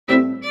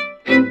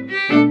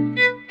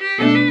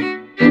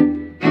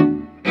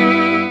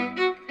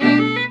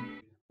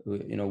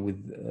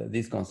with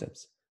these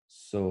concepts.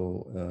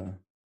 So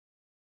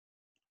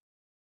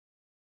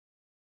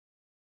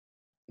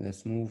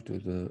let's move to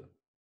the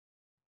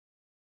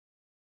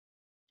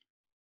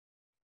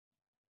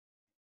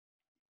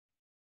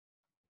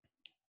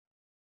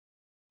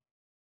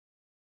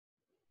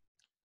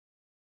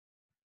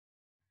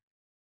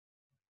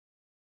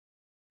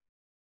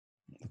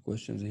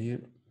questions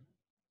here.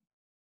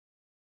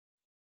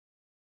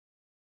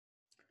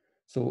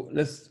 So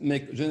let's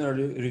make general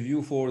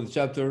review for the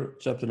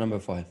chapter number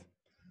 5.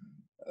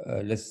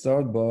 Let's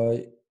start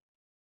by,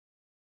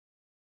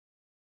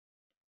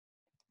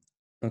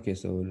 okay,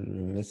 so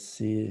let's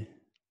see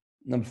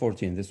number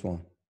 14, this one,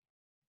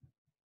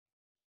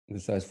 the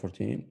size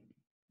 14.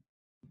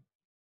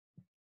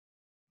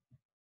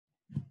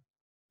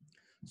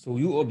 So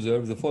you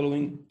observe the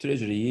following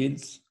treasury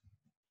yields.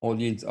 All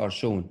yields are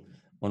shown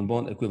on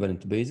bond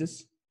equivalent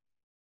basis.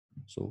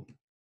 So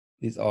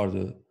these are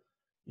the,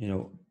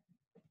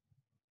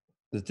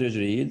 the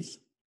treasury yields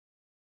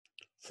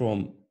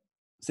from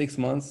 6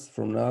 months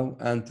from now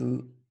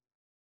until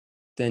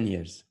 10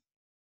 years.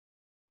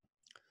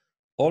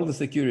 All the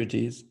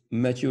securities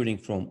maturing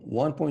from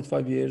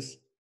 1.5 years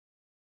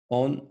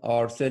on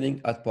are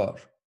selling at par.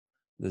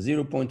 The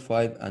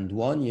 0.5 and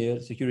 1 year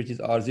securities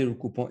are zero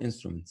coupon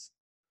instruments.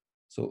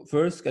 So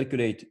first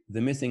calculate the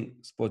missing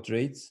spot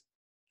rates.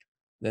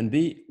 Then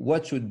B,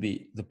 what should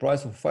be the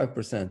price of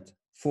 5%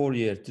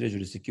 4-year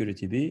treasury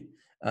security be?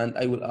 And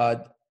I will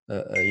add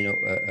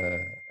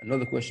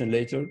another question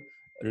later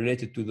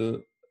related to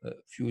the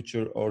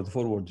future or the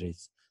forward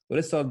rates. So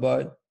let's start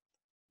by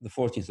the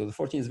 14. So the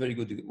 14 is a very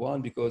good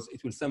one because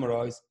it will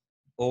summarize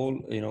all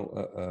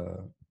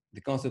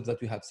the concepts that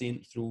we have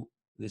seen through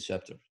this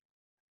chapter.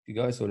 Okay,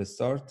 guys, so let's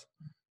start.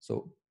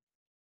 So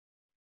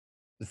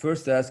the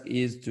first task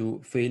is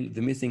to fill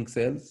the missing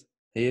cells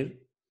here.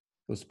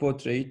 So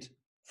spot rate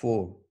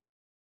for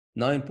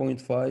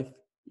 9.5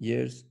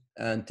 years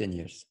and 10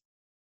 years.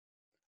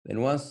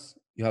 Then once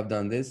you have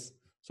done this,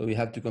 so you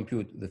have to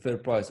compute the fair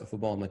price of a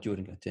bond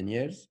maturing at 10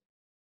 years.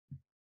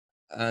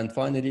 And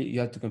finally, you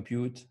have to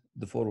compute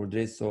the forward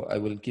rates. So I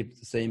will keep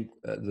the same,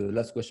 the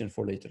last question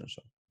for later,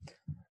 inshallah.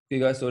 Okay,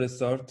 guys, so let's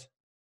start.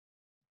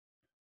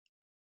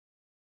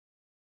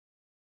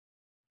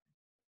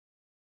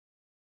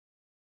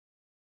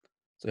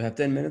 So you have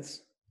 10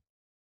 minutes.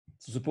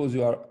 So suppose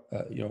you are,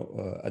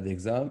 at the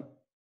exam.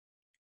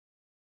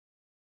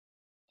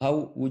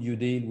 How would you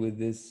deal with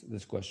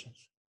this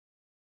questions?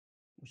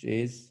 Which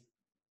is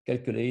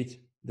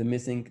calculate the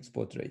missing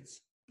spot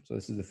rates. So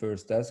this is the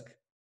first task.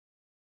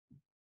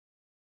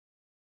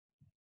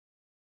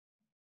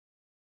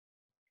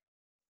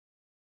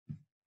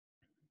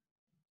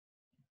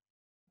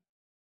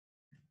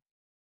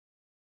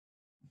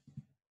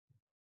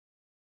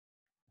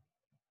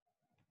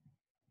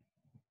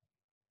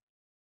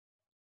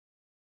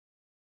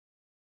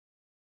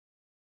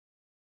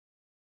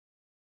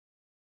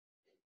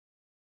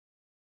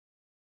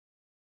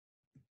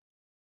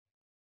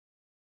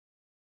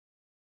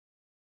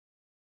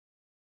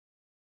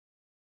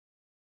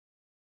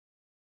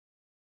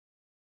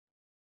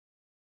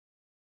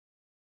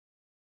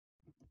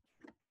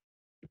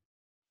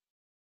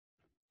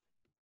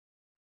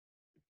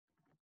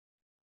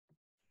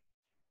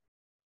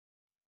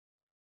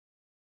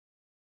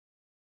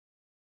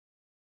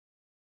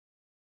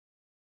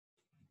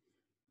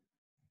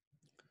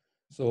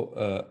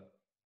 So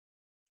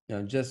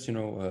just an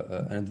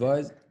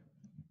advice,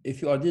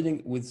 if you are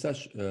dealing with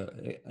such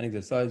an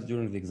exercise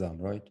during the exam,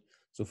 right?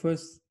 So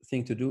first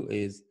thing to do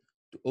is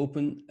to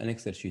open an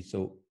Excel sheet.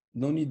 So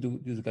no need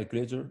to use a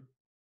calculator,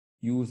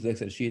 use the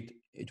Excel sheet.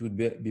 It would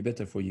be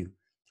better for you.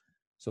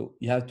 So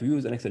you have to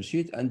use an Excel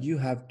sheet and you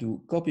have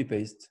to copy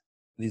paste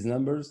these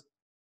numbers,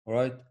 all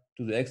right,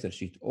 to the Excel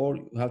sheet, or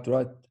you have to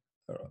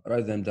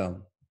write them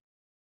down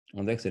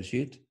on the Excel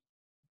sheet.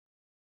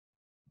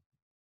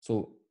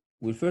 So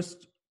we'll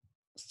first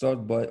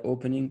start by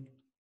opening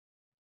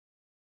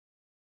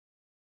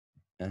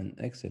an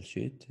Excel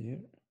sheet here.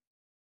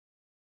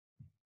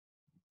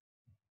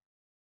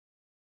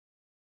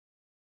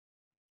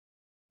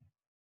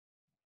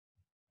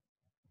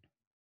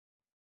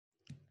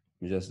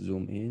 Just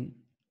zoom in.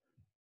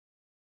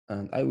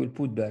 And I will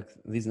put back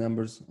these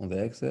numbers on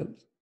the Excel.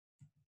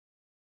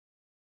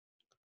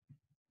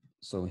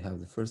 So we have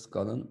the first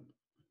column,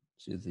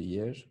 which is the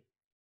year.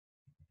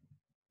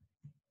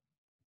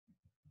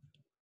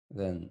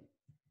 Then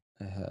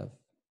I have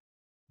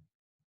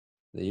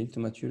the yield to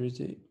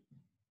maturity.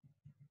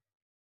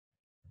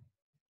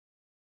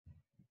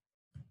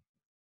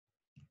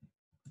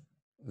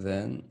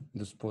 Then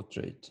the spot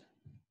rate.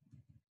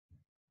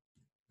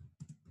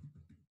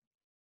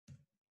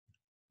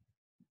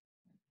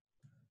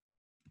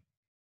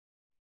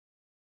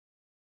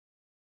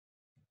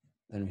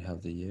 Then we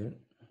have the year,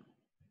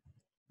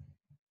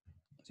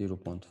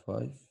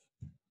 0.5.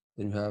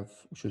 Then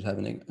we should have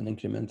an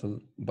incremental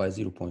by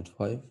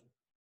 0.5.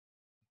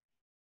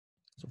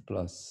 So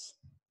plus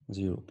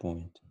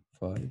 0.5.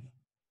 Then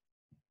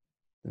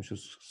we should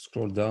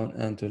scroll down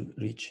until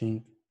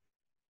reaching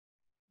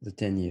the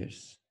 10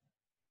 years.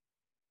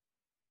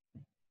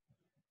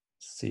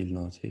 seal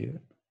note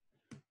here,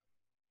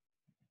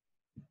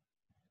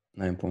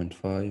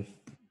 9.5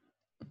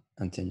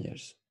 and 10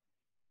 years.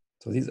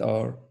 So these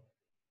are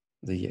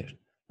the year.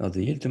 Now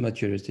the yield to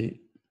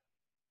maturity,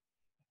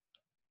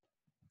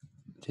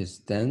 it is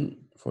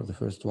 10 for the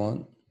first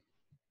one,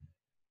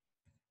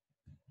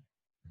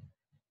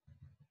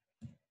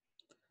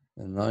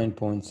 and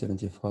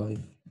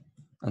 9.75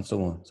 and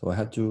so on. So I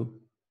have to,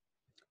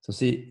 so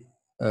see,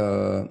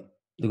 the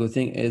good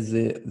thing is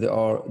they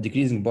are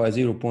decreasing by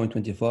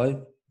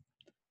 0.25.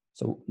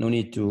 So no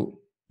need to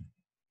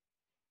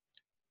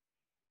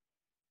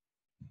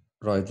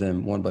write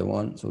them one by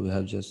one. So we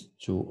have just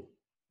to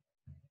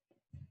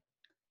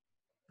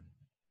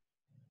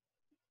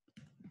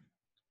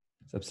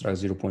subtract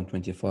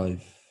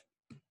 0.25.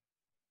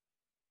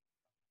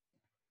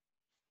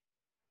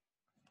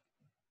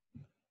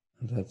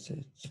 That's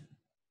it.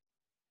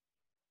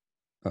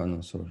 Oh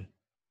no, sorry.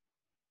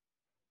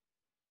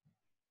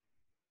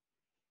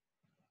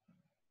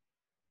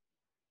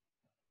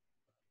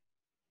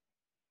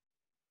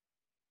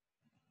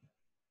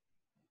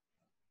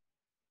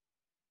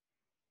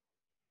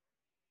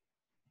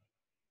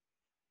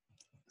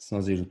 It's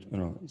not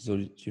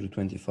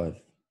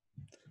 0.25.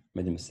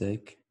 Made a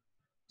mistake.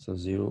 So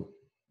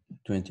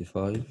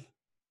 0.25.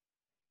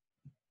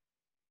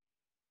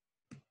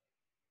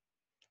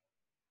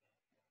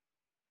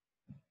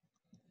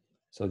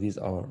 So these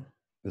are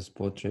the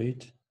spot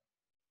rate.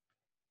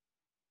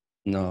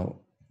 Now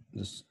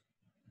this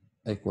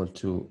equal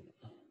to,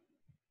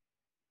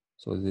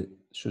 so it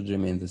should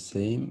remain the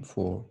same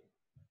for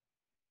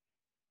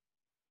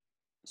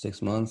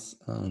 6 months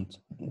and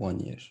 1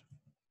 year.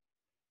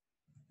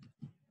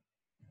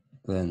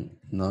 Then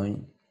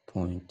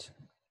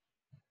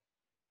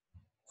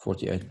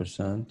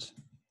 9.48%,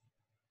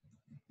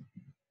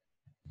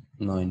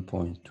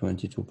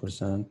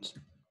 9.22%,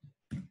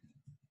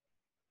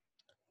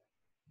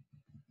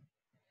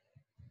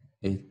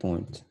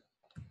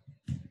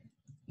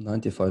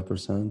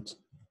 8.95%,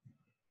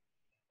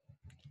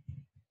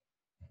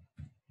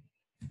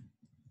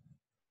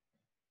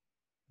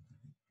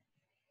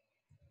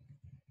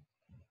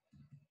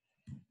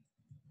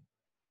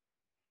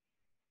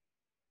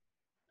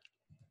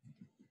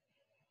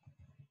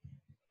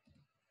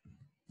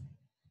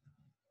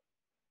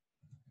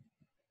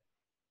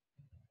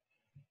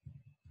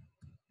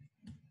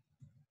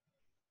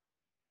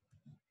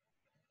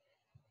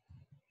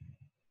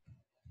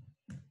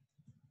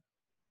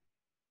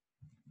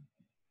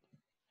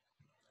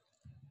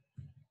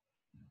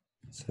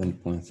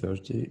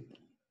 7.30,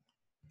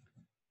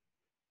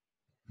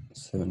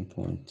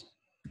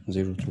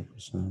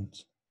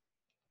 7.02%,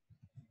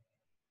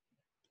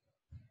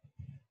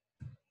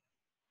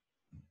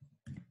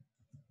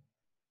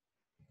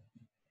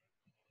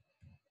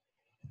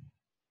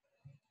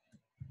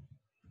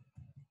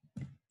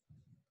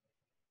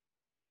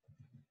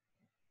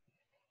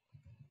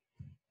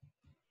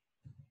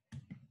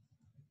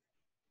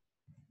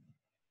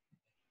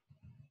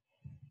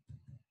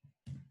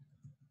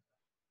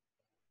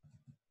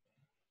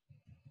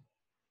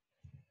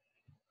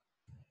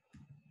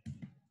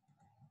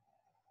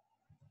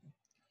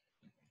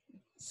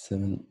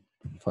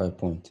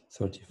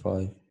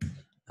 5.35,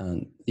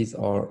 and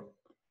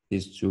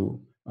these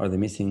two are the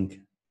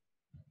missing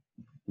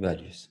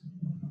values.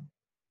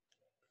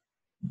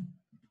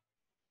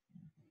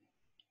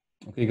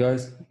 Okay,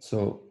 guys,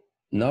 so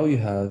now you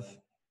have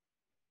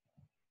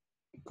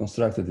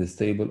constructed this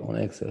table on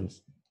Excel.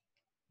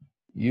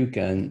 You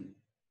can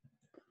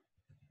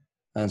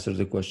answer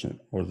the question,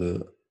 or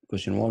the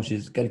question one, which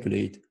is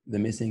calculate the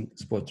missing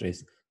spot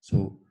rates.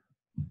 So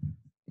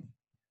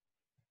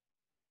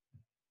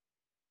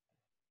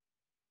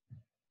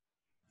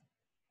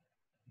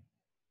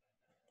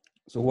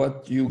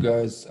what you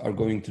guys are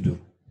going to do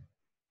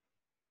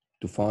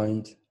to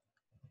find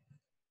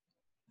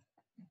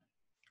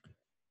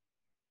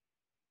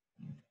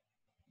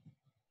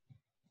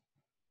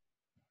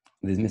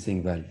these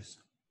missing values.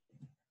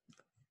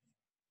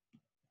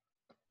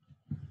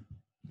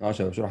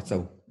 شباب شو راح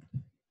تسوي؟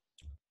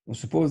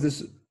 Suppose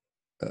this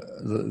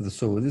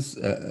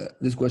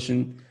this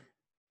question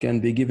can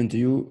be given to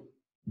you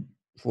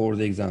for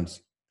the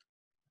exams.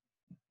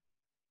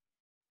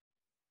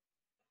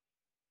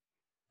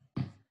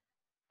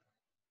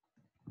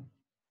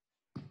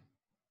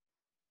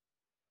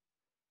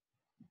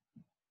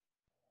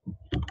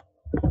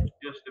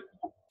 Yes,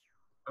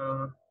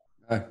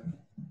 Hi. I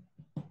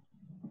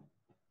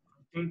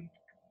think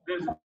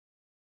there's a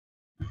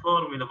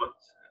formula, but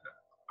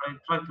I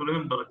try to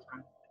remember it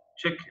and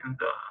check in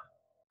the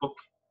book,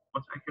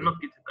 but I cannot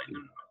get it. I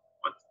don't know.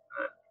 But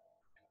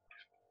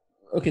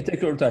Okay,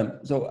 take your time.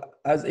 So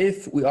as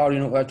if we are,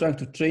 we are trying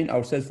to train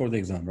ourselves for the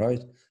exam,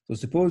 right? So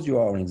suppose you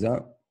are on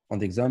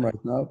the exam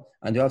right now,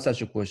 and you have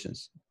such a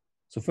questions.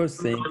 So first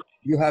thing,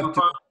 you have to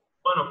find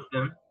one of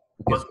them.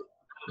 Okay, But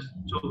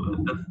so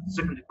the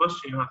second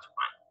question you have to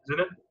find, isn't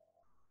it?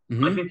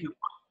 I think you.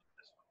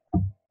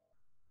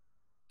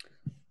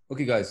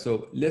 Okay, guys.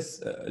 So let's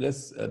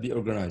be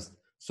organized.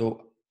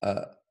 So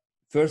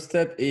First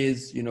step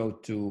is,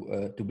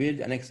 to build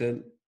an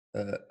Excel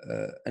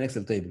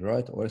table,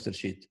 right, or Excel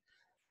sheet.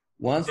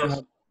 Once we Yes.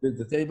 have built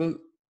the table,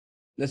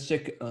 let's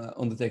check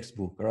on the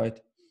textbook, right?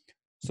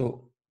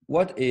 So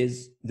what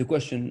is the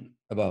question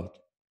about?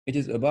 It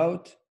is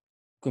about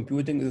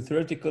computing the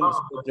theoretical Ah,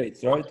 spot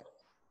rates, right?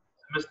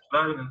 missed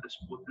value in this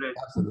portrait.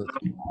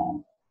 Absolutely.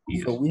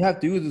 So Yes. we have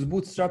to use this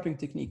bootstrapping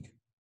technique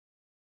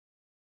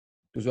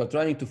because we are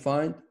trying to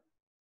find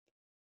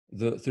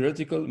the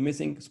theoretical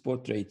missing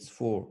spot rates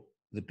for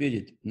the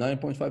period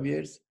 9.5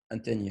 years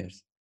and 10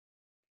 years.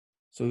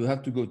 So you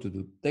have to go to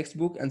the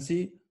textbook and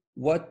see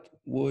what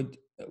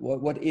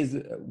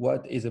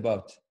is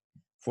about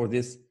for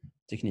this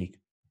technique.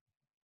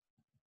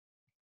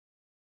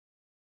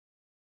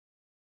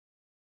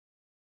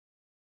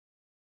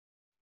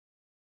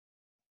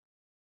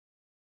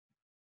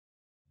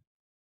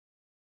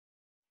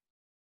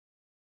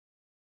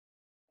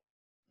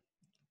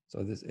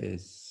 So this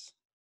is,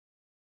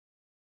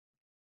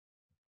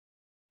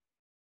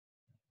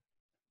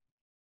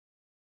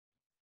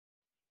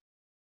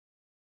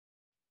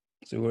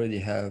 so we already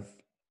have,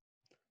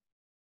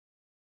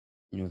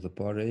 the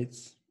par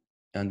rates,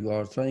 and we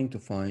are trying to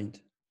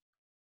find,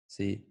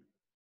 see,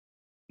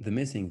 the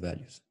missing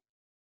values.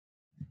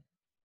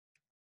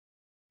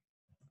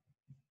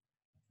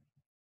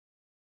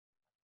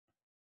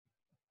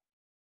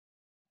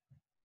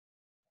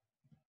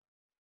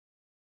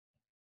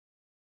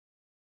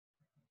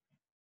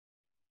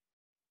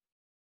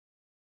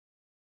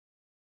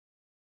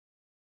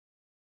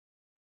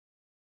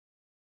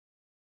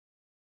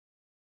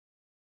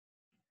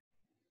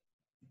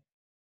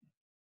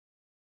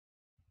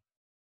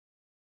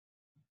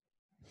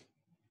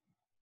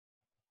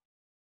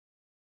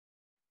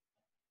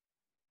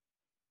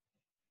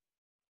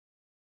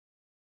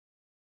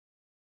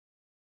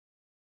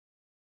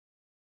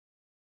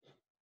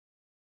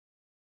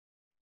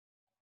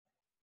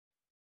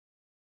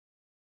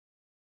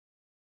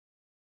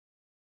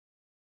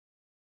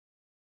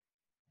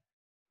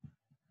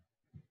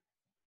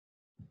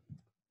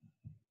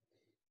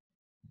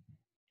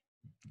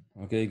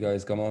 Okay,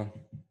 guys, come on.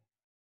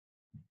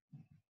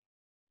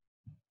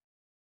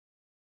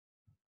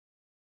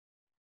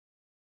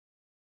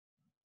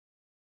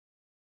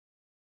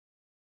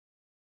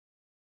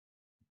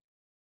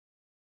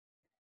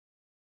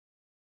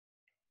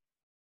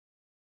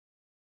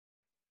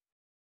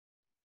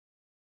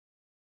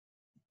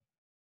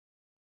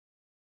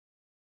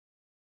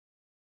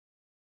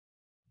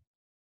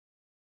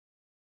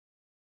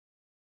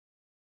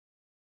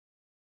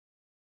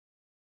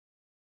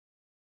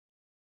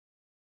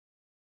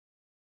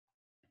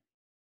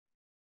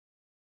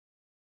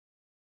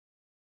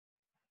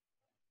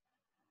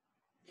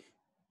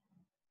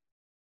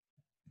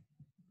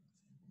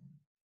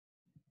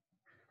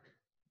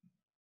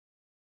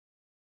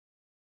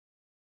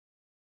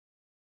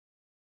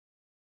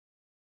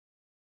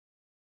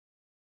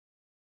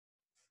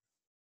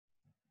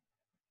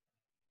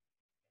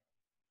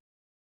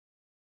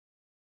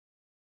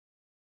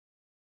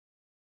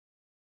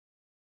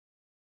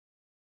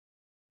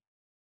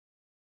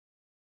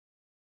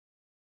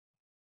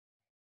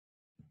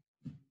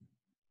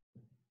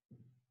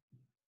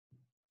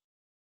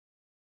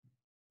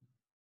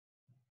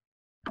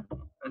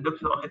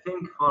 Doctor, I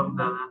think for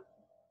the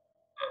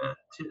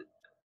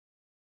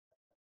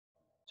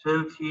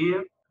 10th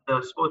year,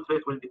 the spot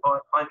rate will be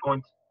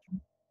 5.02.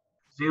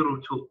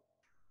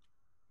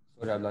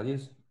 Sorry,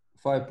 Abdulaziz.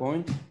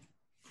 5.5.02.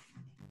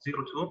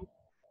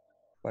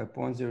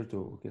 02.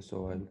 Okay, so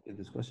I look at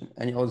this question.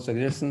 Any other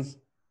suggestions?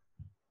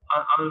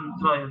 I'll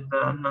try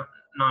the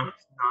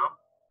ninth now.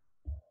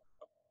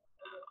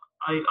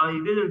 I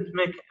didn't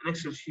make an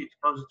Excel sheet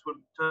because it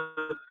would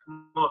take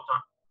more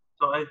time.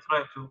 So I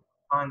try to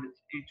find it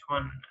each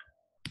one.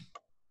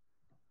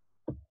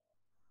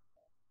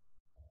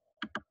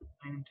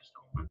 I need just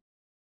a moment.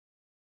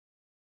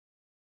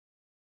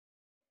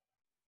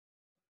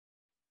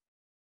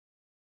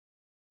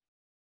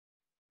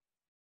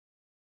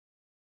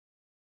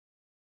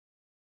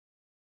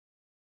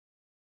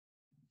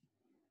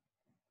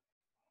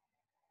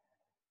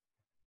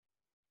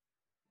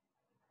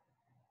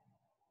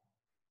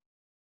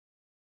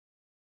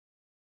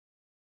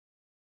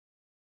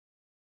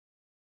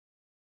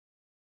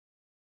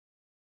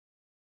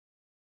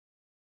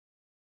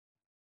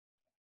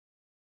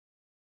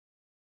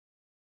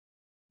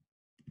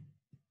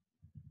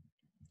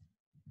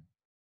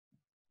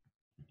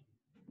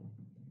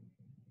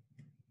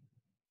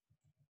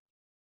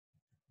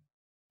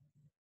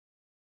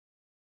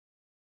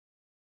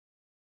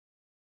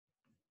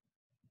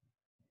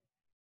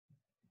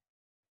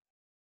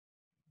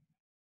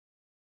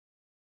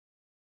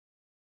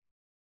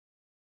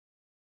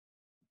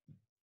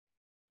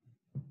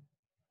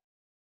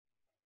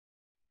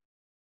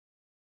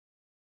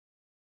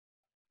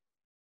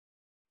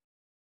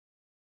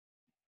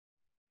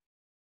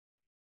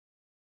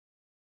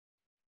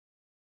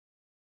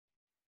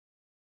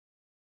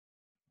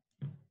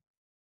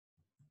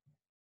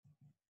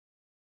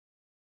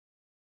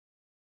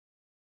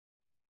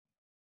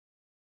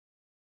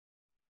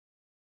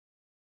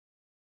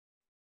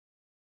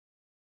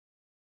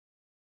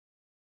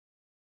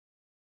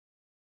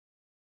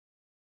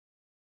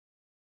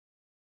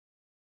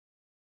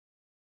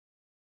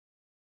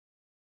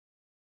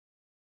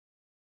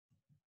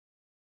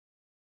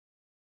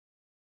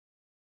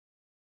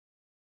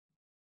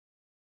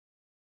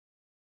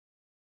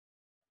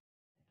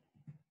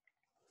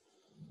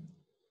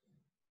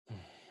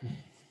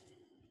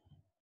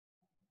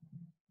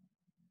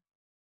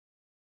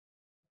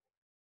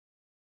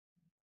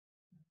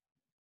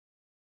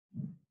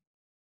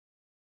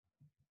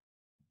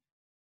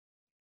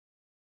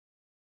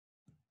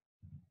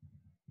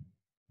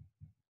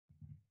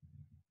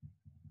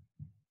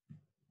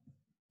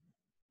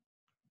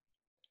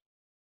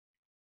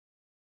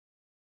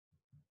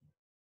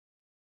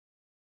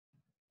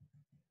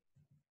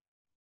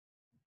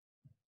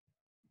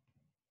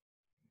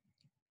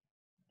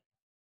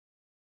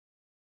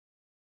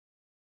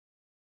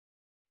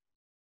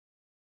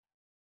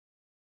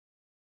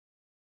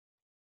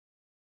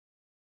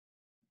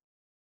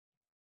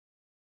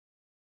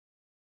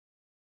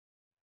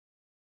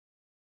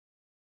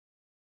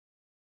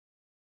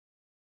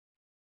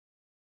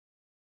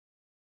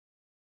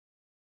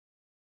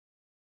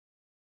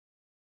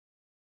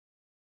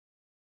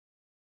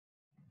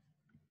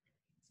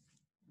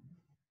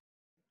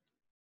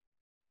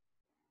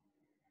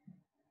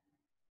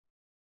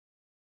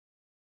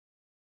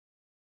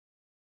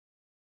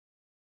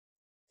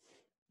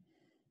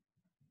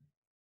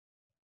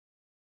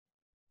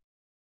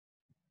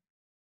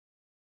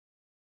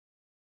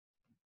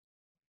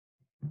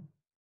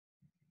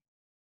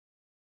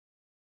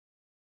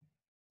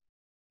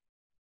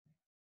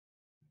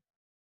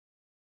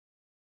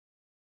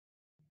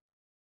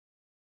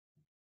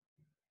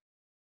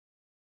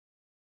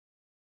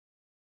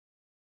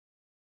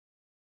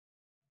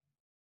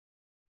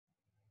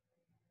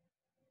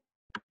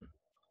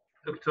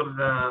 Doctor,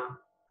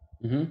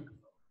 the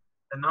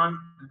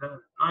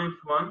ninth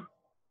one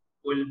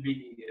will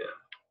be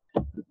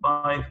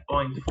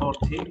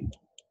 5.40.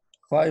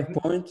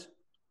 5.40.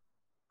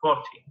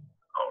 40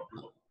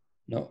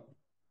 No.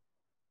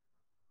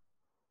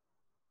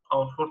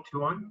 or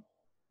 41.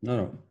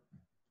 No.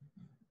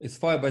 It's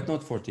 5, but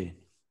not 40.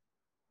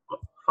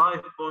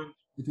 5.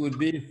 It would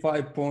be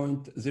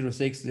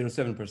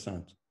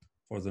 5.0607%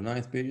 for the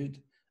ninth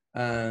period,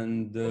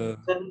 and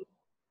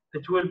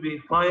it will be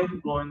 5.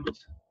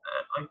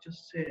 I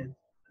just said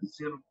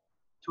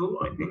 02,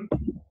 I think.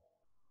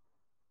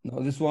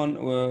 No, this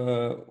one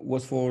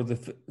was for the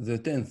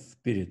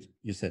 10th period,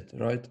 you said,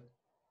 right?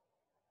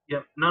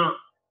 Yeah, no.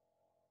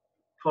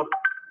 For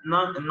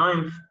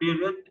ninth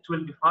period, it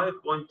will be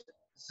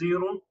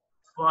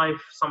 5.05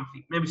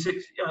 something, maybe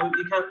 6. Yeah,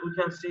 we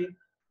can see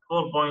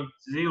 4.06,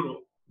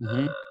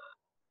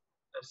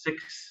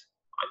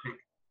 I think.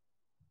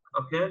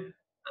 Okay,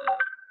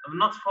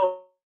 not 4,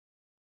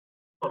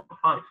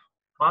 5,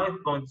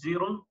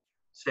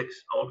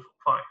 5.06 or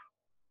 5.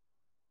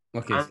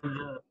 Okay.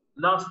 And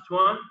last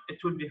one,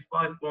 it will be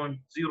 5.02, I think.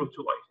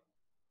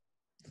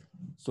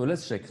 So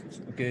let's check it.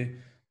 Okay.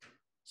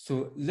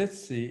 So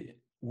let's see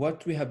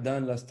what we have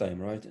done last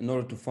time, right? In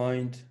order to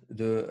find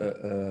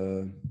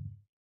the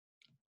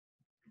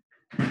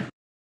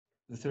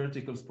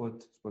theoretical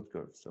spot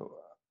curve. So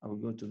I will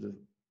go to the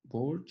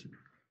board.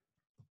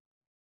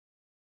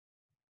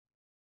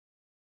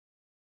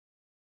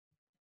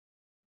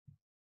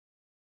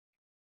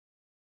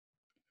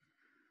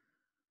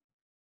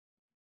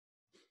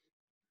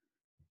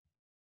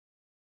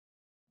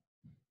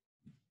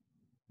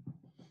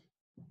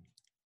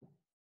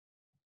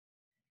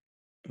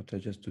 Okay,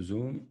 just to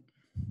zoom.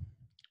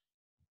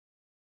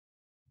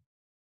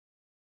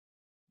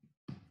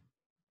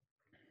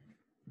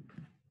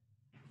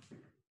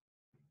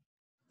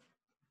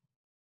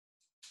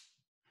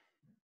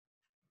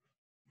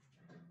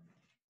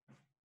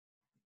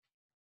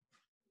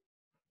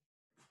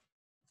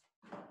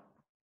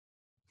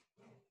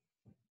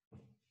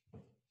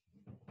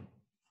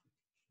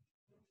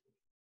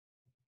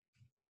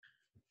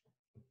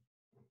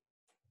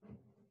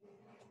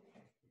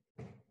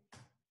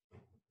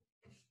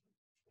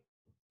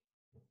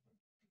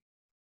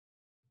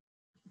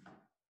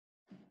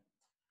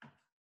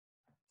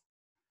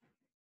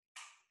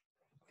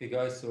 Okay,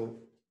 guys, so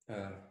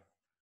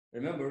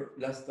remember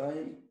last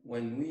time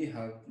when we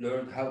have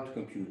learned how to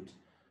compute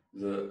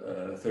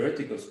the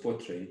theoretical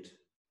spot rate,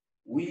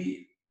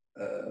 we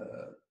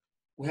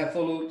have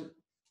followed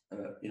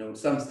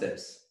some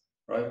steps,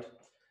 right?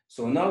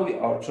 So now we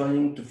are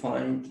trying to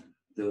find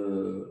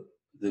the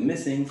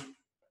missing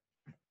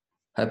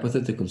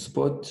hypothetical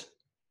spot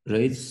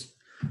rates.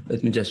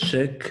 Let me just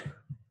check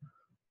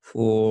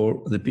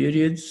for the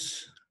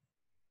periods.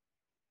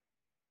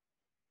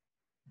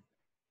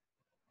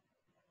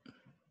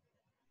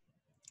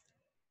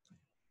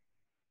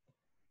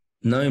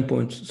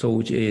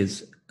 Which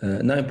is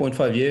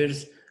 9.5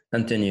 years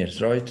and 10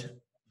 years, right?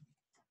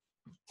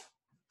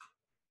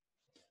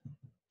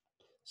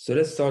 So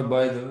let's start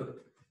by the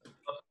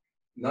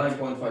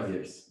 9.5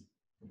 years.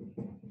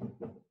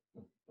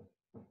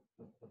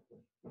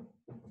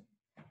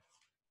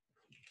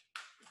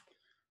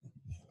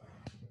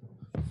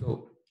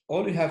 So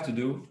all we have to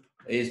do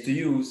is to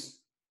use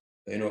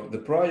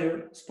the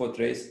prior spot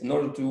rates in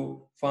order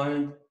to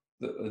find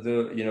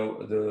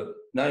the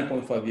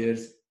 9.5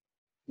 years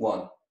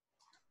one.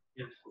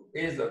 Yes.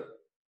 Is that,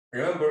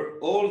 remember,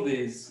 all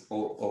these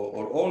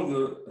or all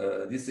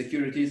these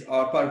securities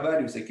are par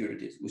value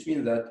securities, which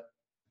means that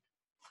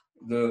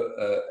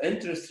the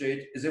interest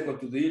rate is equal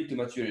to the yield to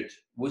maturity,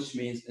 which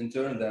means in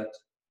turn that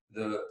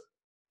the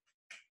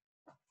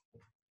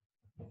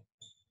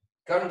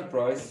current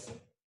price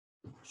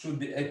should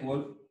be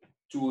equal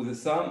to the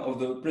sum of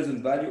the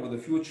present value of the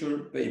future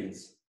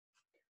payments.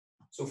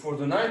 So for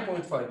the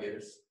 9.5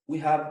 years, we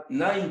have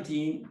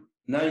 19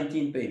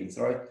 payments,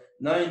 right?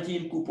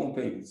 19 coupon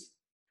payments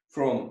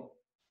from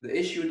the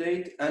issue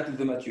date and to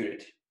the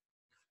maturity.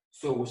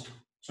 So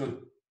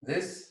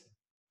this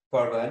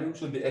par value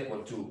should be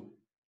equal to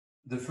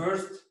the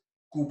first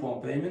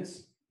coupon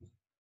payments,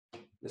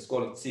 let's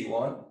call it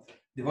C1,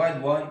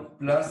 divide 1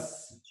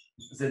 plus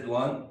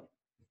Z1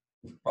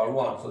 par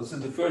 1. So this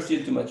is the first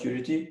yield to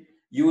maturity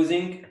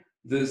using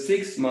the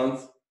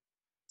 6-month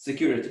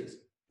securities,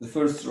 the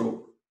first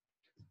row,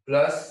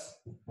 plus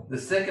the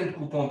second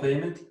coupon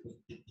payment,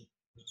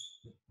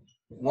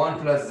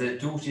 1 plus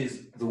Z2, which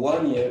is the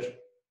 1 year,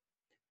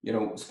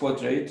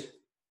 spot rate,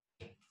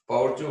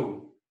 power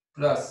 2,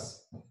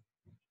 plus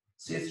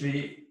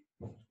C3,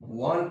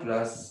 1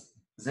 plus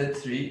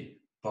Z3,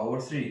 power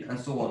 3, and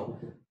so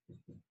on,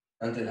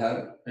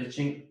 until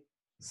reaching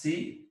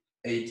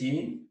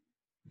C18,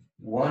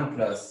 1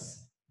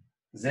 plus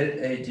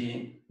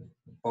Z18,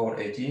 power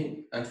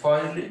 18, and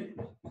finally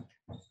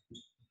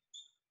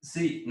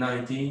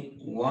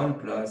C19, 1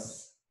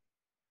 plus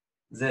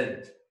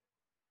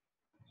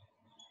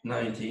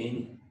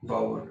Z19,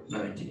 power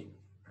 19.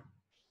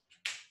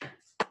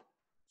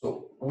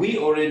 So we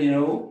already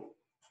know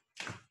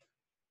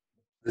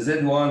the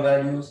Z1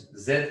 values,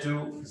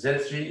 Z2,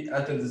 Z3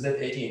 until the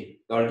Z18.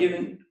 They are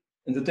given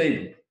in the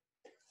table.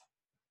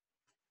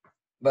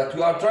 But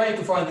we are trying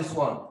to find this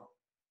one.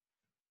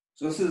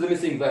 So this is the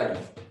missing value,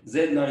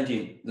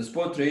 Z19, the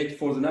spot rate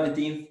for the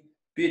 19th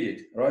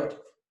period, right?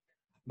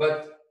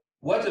 But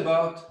what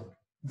about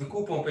the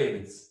coupon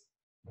payments?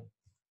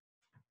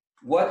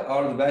 What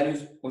are the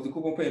values of the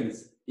coupon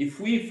payments? If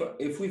we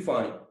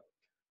find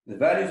the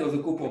values of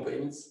the coupon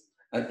payments,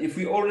 and if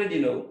we already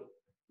know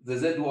the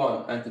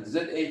Z1 and the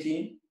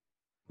Z18,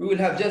 we will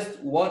have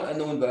just one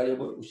unknown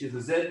variable, which is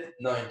the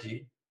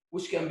Z19,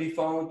 which can be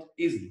found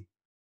easily.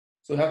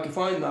 So we have to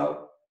find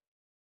now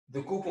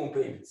the coupon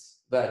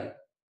payments value.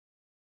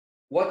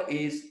 What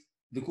is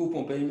the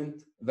coupon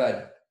payment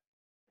value?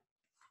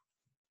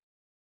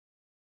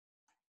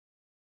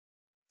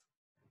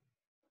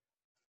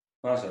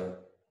 It's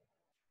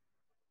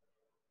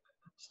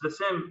the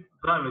same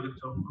value,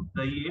 Doctor,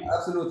 the yield.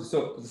 Absolutely.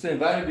 So the same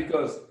value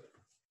because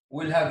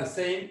we'll have the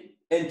same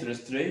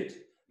interest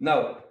rate.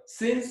 Now,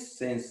 since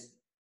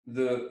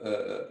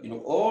the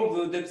all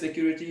the debt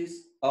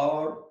securities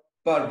are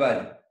par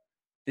value,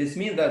 this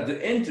means that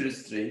the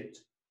interest rate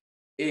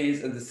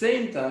is at the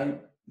same time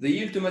the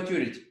yield to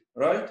maturity,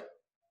 right?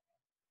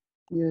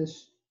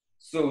 Yes.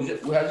 So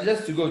we have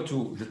just to go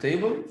to the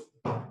table.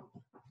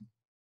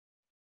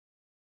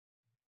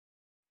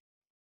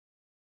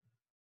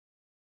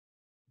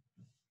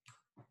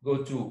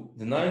 Go to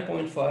the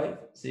 9.5,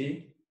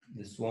 see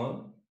this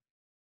one.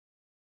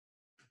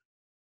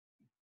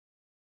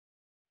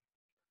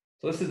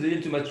 So this is the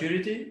yield to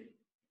maturity,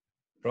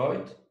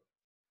 right?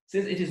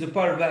 Since it is a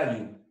par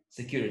value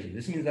security,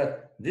 this means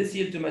that this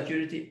yield to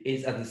maturity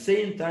is at the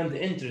same time the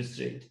interest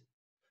rate.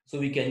 So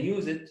we can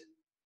use it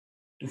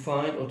to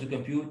find or to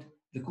compute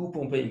the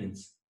coupon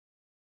payments.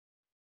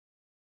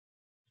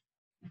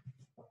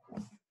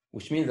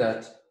 Which means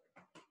that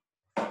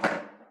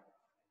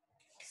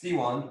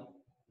C1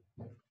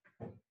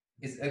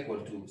 is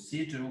equal to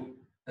C2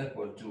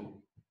 equal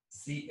to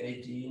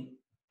C18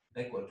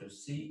 equal to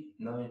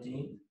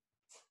C19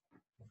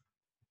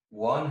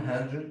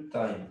 100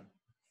 times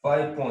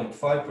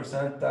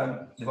 5.5%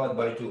 time divided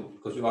by 2,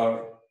 because you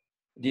are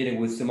dealing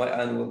with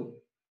semi-annual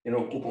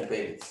coupon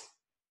payments.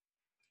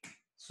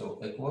 So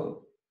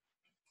equal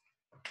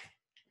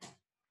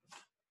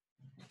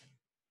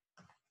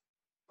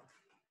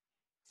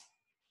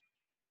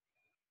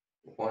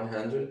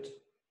 100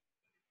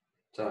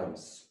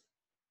 times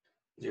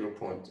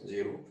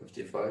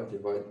 0.055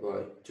 divided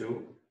by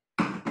 2,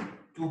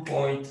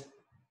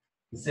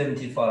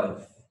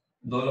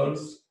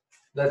 $2.75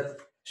 that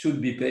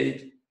should be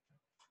paid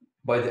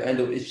by the end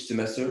of each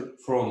semester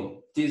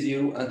from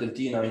T0 until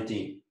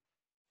T19.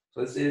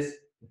 So this is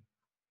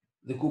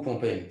the coupon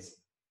payments.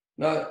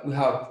 Now we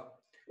have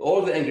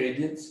all the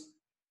ingredients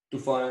to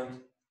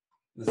find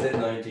the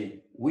Z19.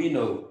 We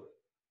know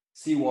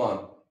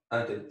C1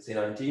 until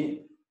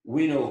C19.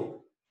 We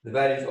know the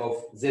values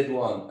of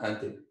Z1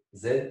 until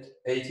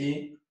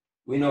Z18.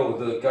 We know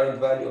the current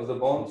value of the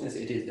bond since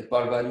it is a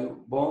par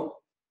value bond.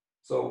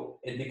 So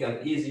it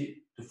becomes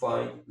easy to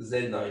find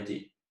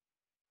Z19.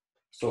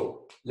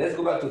 So let's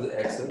go back to the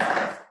Excel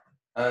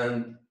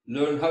and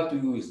learn how to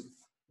use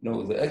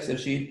the Excel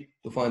sheet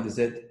to find the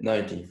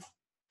Z19.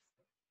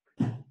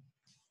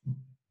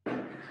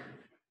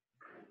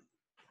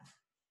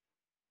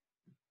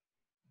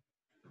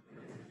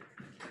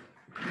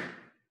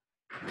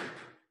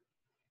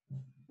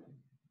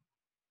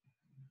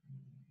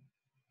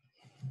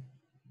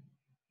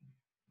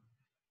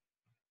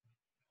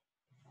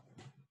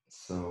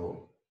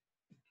 So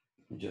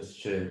just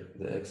share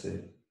the Excel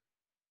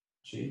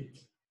sheet.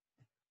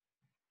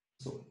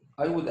 So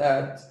I would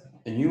add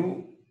a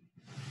new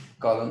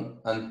column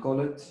and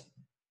call it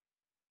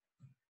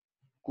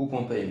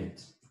coupon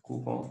payment.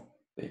 Coupon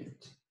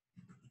payment.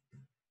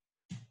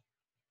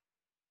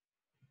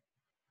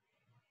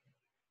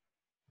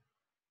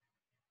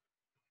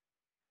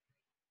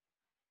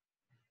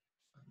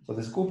 So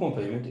this coupon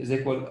payment is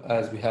equal,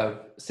 as we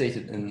have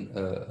stated in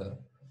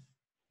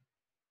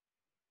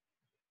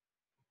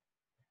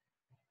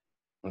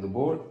on the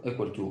board,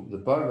 equal to the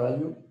par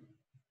value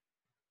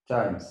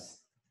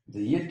times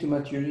the yield to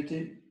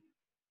maturity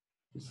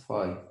is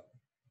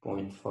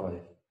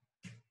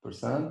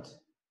 5.5%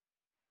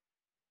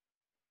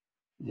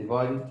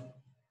 divided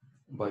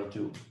by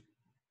 2.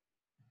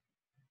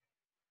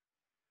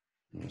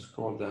 And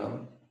scroll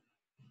down.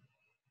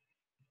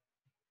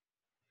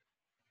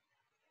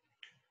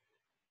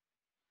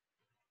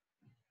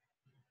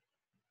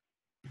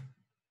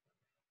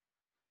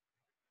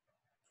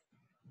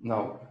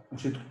 Now we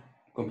should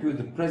compute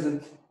the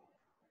present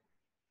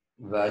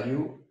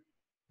value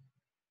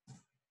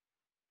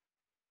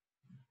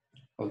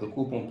of the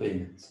coupon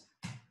payments.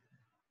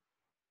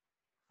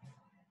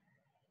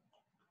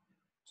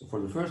 So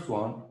for the first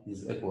one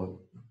is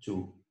equal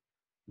to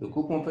the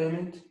coupon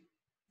payment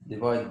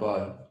divided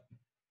by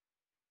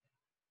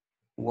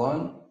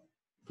 1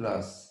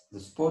 plus the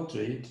spot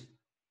rate,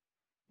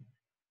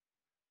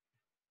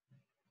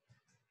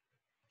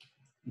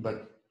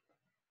 but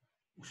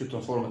we should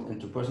transform it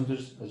into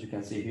percentage, as you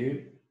can see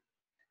here,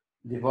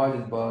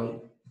 divided by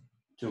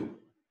 2.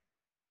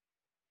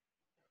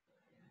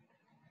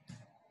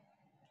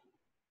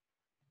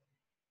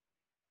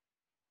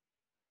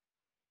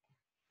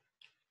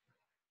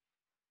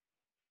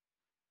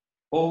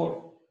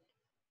 Or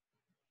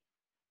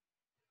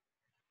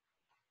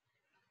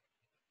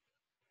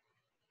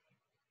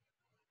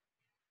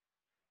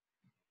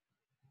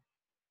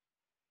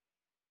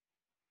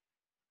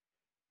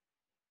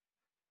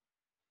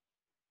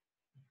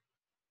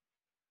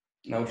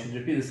now we should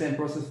repeat the same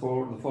process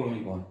for the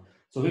following one.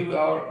 So here we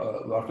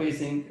are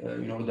facing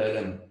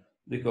dilemma,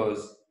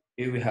 because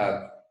here we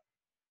have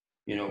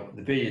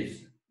the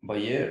periods by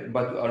year,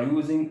 but we are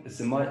using a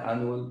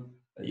semi-annual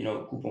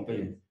coupon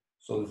payment.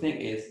 So the thing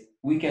is,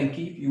 we can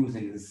keep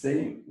using the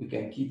same. We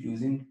can keep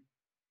using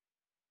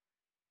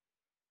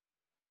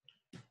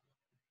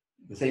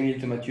the same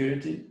yield to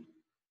maturity,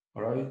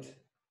 all right,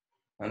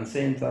 and the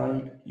same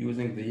time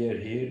using the year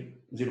here,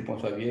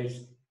 0.5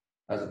 years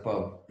as a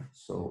power.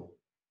 So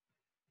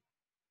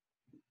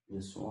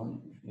this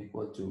one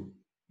equal to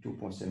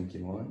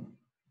 2.71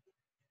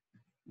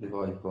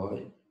 divided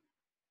by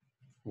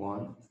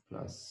 1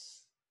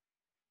 plus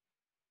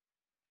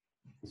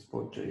the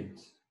spot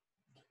rate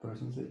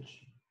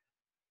percentage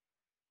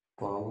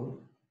power.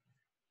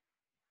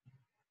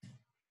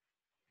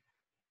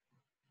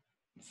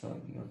 So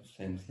not the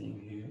same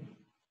thing here.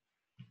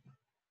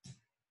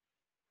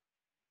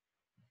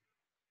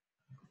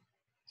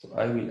 So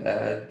I will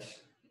add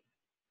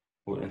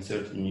or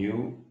insert a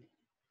new.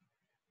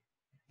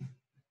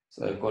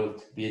 So I call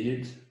it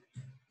period.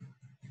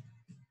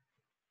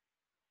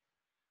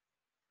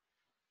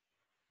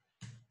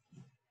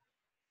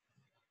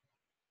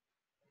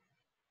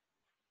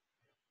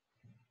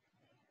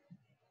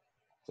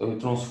 So we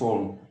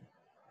transform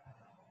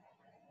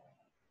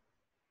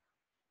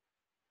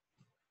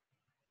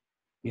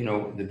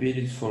the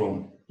periods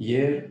from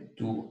year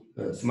to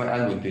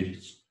semi-annual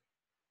periods.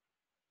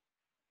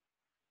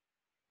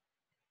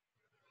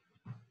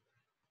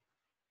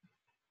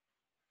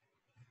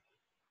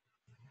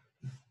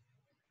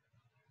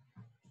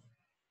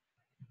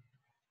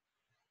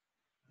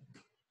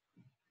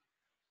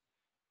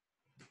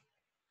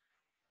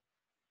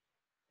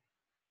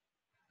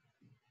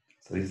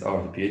 So these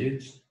are the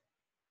periods.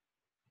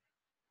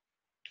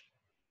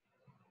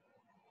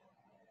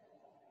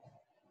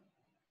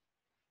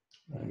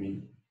 I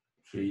mean,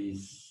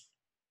 freeze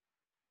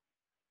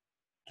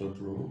top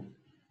row.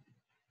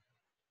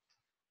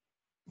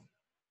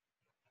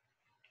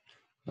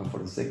 Now for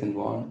the second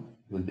one,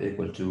 will be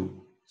equal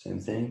to same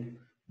thing.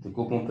 The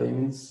coupon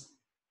payments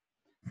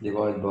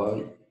divided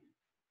by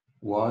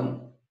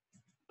 1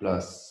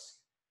 plus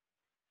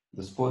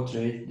the spot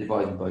rate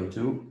divided by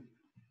 2,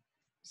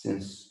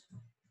 since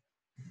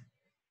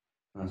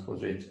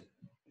spot rate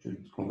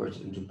should convert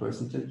it into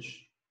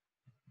percentage.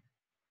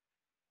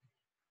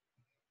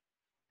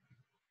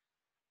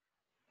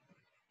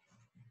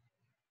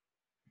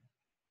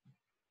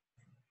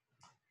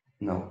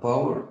 Now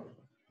power,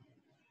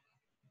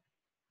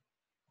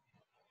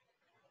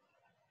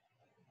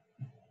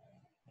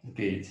 the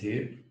period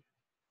here.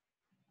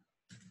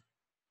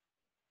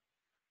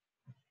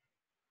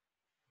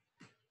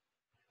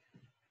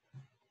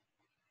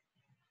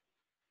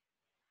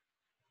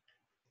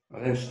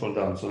 Then scroll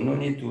down, so no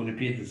need to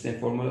repeat the same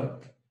formula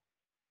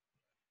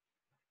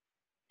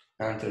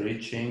until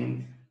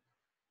reaching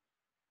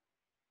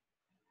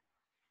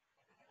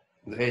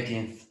the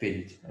 18th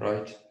period,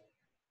 right?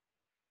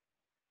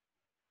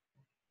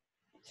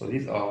 So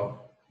these are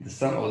the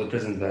sum of the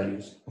present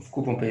values of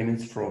coupon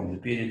payments from the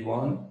period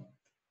 1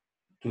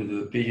 to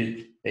the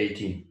period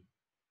 18.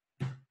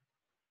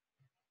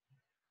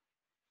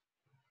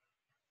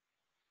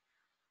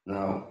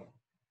 Now,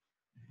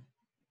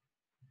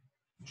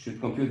 we should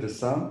compute the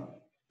sum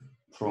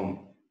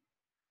from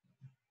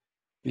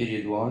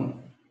period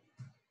 1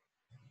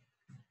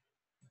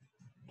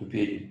 to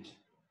period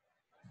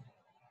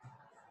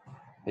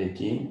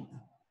 18.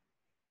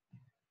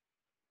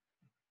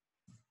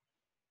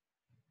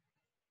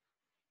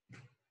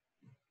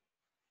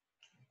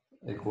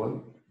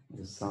 Equal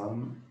the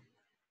sum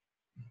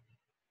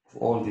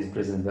of all these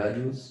present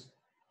values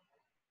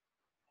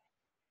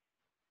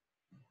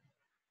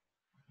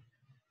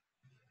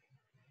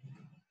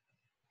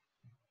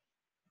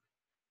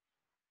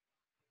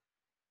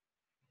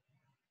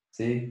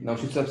See, now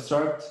should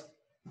subtract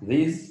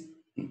these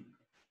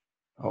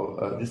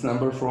this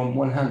number from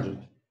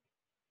 100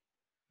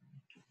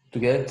 to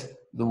get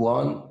the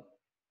 1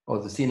 or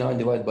the C9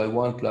 divided by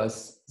 1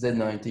 plus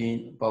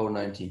Z19 power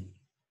 19.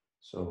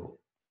 So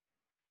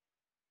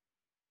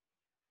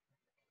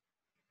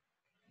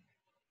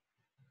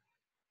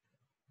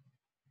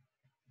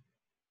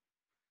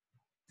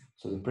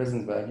the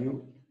present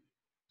value,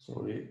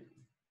 sorry.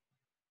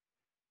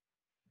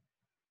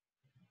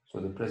 So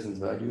the present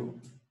value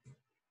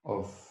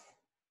of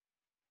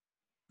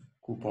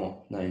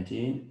coupon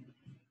 19,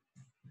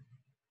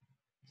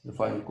 the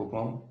final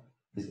coupon,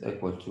 is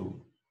equal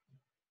to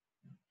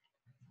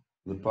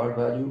the par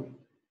value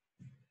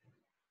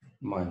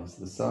minus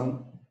the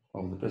sum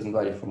of the present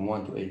value from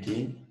 1 to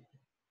 18.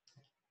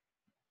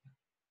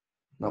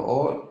 Now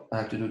all I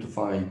have to do to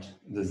find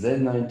the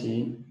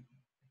Z19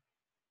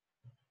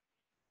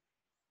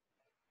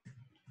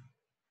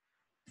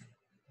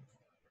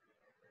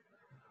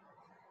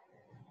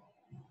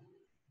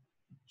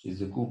 which is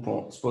the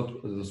coupon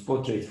the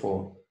spot rate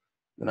for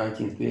the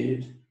 19th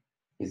period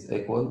is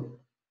equal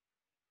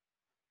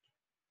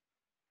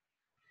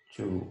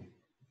to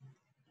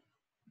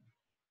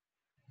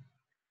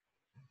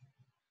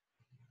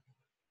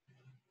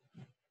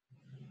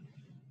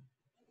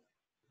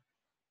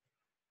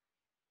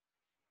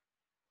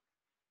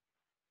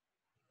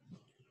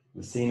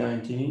the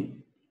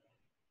C19.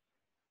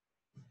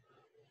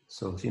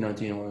 So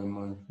C19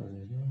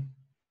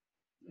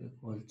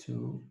 equal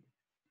to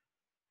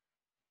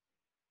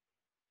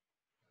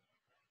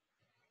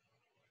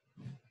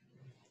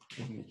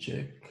let me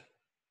check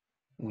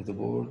with the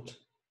board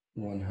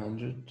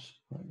 100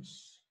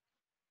 minus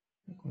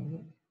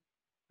equal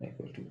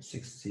to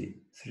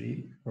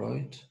 63,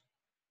 right?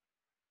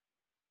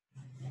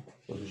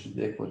 So this should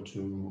be equal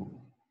to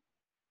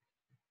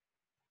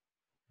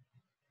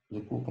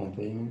the coupon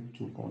payment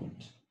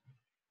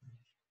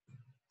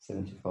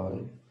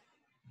 2.75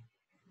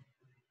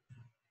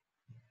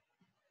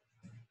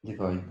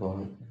 divided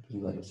by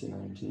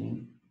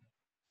C19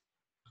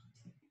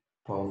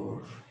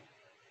 power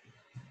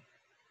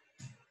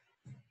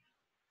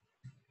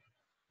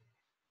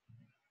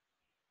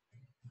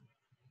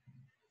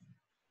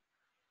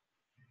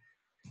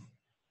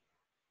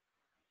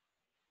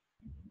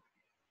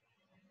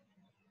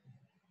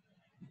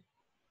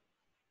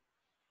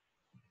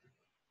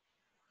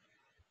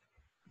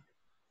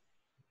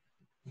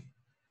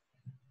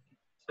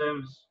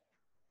Seems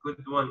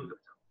good one,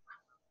 Doctor.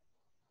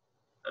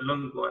 A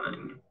long one, I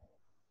mean.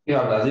 Yeah,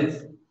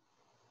 Abdulaziz.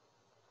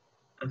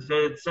 I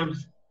said it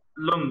seems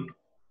long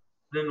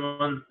than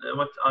one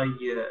what I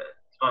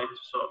tried to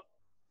solve.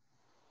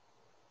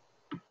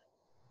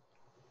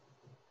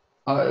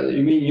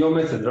 You mean your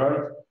method,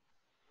 right?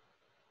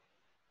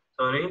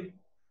 Sorry?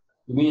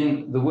 You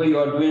mean the way you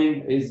are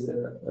doing is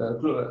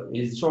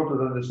shorter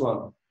than this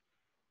one.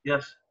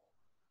 Yes.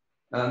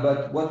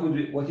 But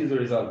what is the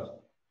result?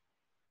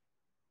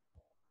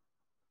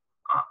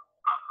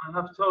 I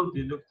have told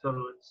you, Doctor,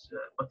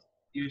 but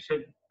you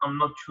said I'm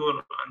not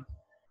sure.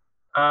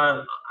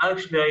 And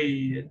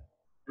actually,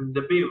 in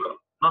the paper,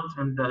 not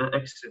in the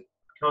Excel,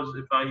 because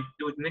if I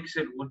do it in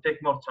Excel, it will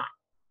take more time,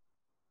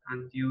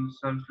 and you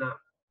sometimes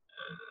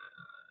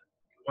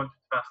want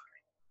it fastly.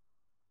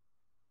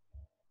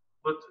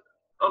 But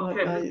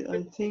okay,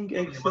 I think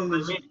what Excel I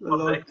is mean a for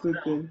the lot Excel,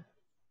 quicker.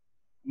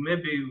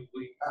 maybe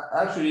we.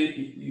 Actually,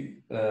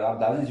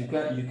 Abdulaziz, you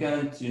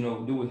can't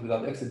do it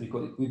without Excel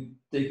because it will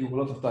take you a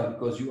lot of time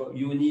because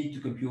you need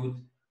to compute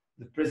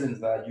the present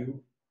value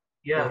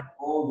Yeah, of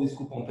all these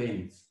coupon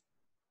payments.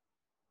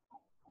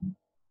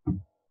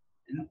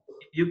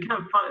 you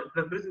can find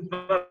the present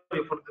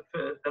value for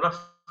the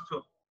last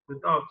two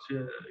without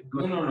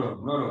good.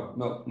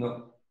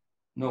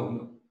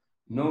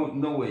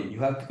 No way. You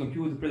have to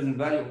compute the present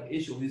value of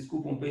each of these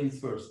coupon payments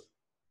first.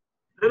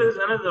 There is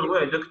another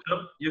way,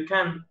 Doctor. You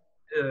can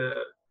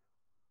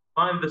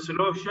find the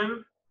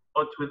solution,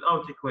 but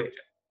without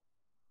equation.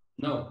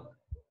 No.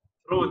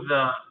 Through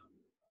the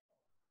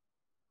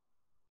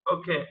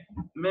okay,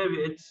 maybe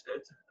it's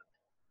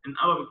in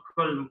Arabic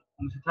called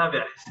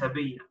متتابعة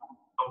حسابية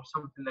or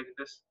something like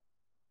this.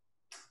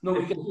 No,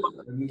 we can do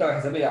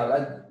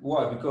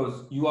why?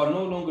 Because you are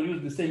no longer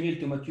using the same yield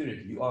to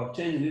maturity. You are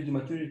changing yield to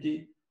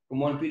maturity from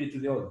one period to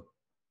the other.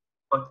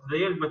 But the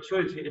yield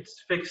maturity,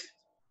 it's fixed.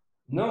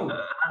 No, no.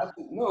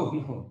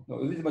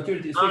 Yield to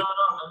maturity is fixed.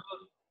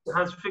 It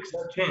has fixed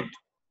change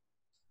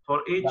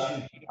for each.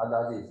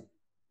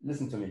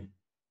 Listen to me.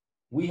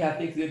 We have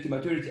fixed yield to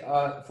maturity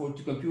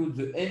to compute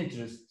the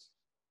interest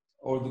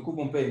or the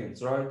coupon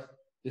payments, right?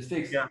 It's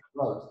fixed, Yeah.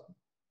 right?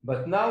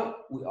 But now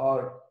we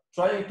are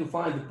trying to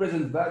find the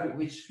present value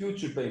of each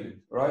future payment,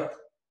 right?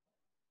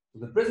 So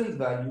the present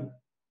value.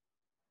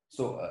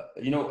 So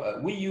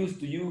we used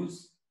to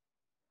use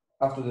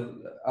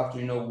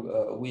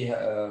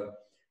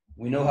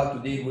we know how to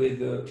deal with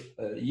the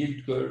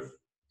yield curve.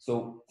 So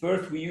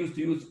first we used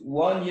to use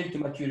one yield to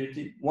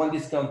maturity, one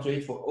discount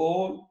rate for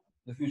all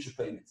the future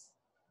payments.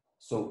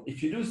 So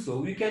if you do so,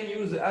 we can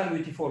use the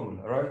annuity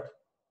formula, right?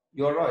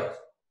 You're right.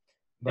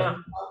 But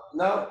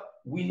now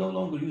we no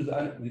longer use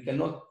we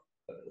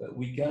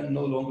can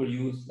no longer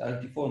use the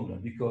annuity formula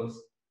because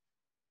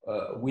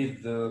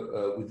with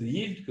the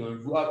yield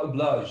curve, we are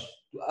obliged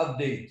to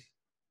update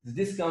the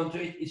discount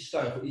rate each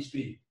time for each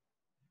period.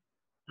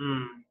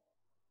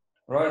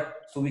 Right?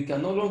 So we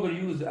can no longer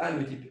use the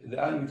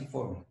annuity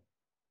formula.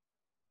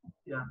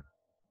 Yeah.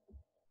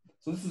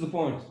 So this is the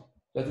point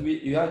that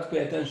you have to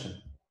pay attention.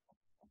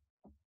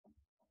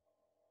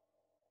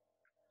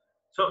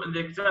 So in the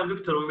exam,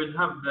 Victor, we will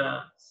have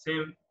the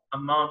same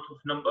amount of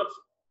numbers.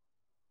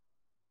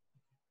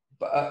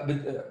 But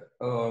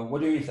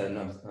what do you mean by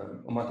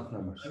amount of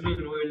numbers? I mean,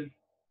 we will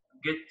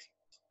get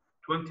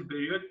 20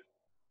 period.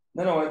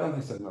 No, I don't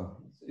think so. No,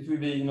 It will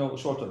be,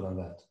 shorter than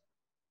that.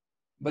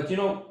 But,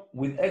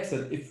 with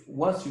Excel, if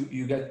once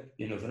you get,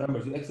 the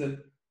numbers with Excel,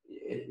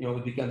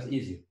 it becomes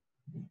easier.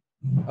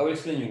 I will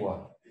explain you why.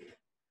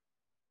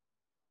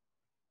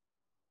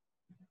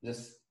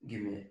 Just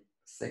give me a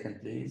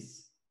second,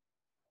 please.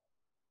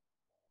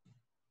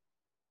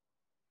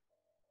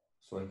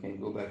 So I can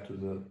go back to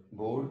the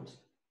board.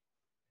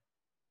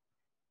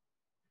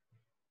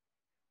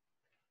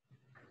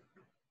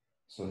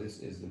 So this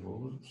is the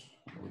board.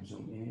 I will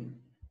zoom in.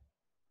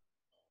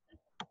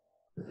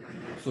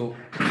 So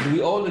do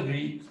we all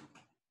agree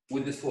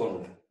with this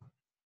formula,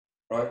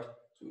 right?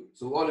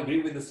 So we all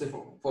agree with this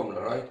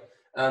formula, right?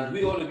 And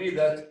we all agree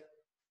that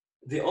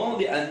the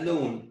only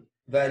unknown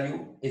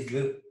value is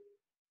the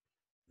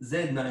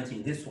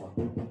Z19, this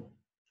one,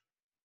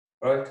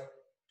 right?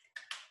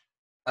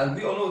 And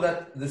we all know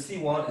that the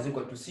C1 is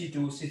equal to C2,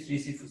 C3,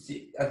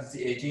 C4, and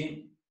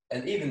C18,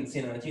 and even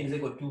C19 is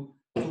equal to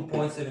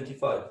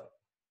 2.75.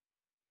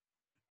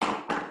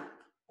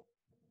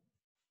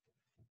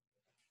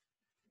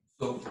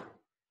 So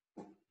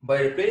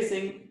by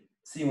replacing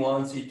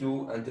C1,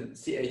 C2, and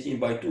C18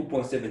 by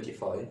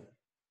 2.75,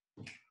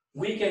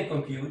 we can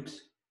compute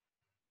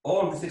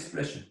all this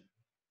expression,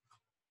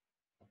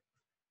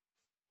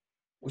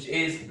 which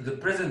is the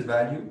present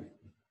value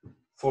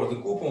for the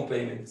coupon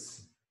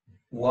payments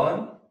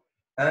 1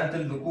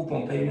 until the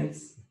coupon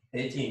payments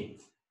 18.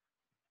 So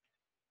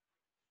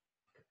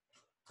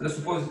let's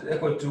suppose it's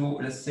equal to,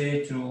 let's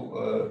say,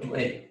 to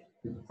A,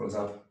 for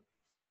example.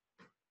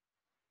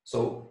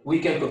 So we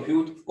can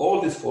compute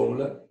all this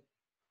formula.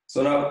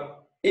 So now,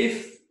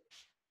 if,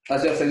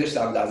 as you have suggested,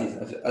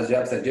 Abdulaziz, as you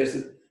have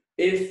suggested,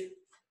 if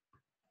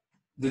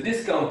the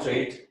discount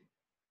rate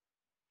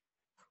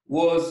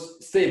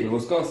was stable,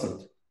 was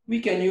constant, we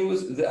can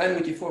use the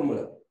annuity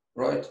formula,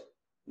 right?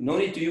 No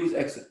need to use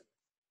Excel.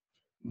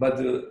 But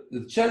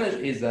the challenge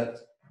is that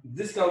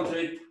discount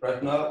rate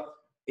right now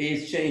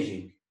is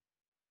changing.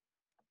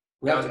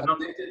 We have to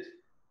update it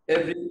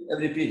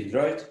every period,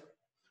 right?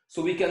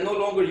 So we can no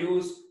longer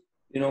use,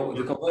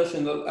 the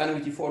conventional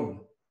annuity formula.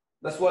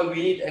 That's why we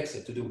need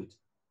Excel to do it.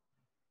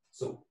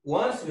 So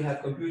once we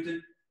have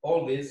computed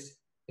all this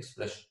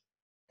expression,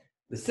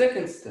 the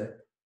second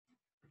step,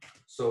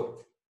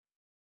 so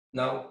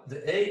now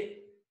the A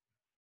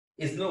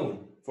is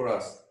known for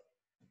us.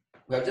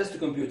 We have just to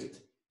compute it.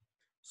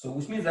 So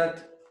which means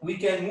that we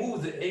can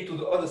move the A to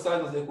the other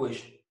side of the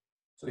equation.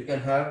 So we can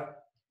have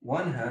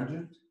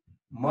 100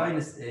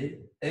 minus A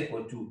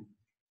equal to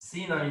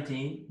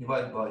C19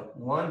 divided by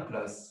 1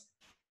 plus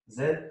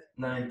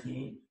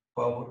Z19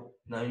 power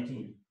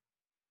 19.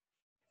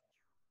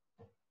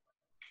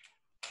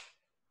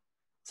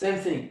 Same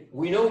thing.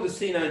 We know the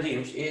C19,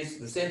 which is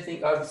the same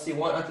thing as the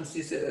C1 until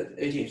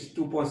C18, it's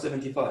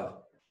 2.75.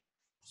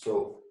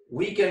 So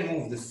we can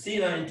move the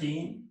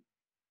C19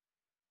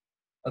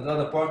 as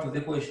another part of the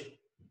equation.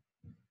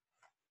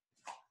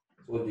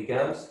 So it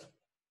becomes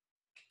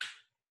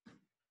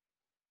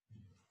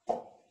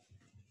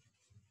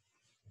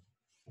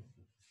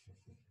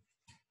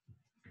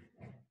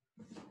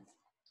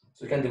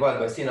so we can divide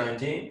by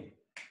C19,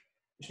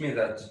 which means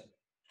that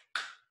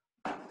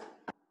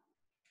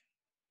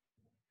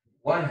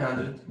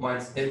 100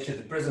 minus A, which is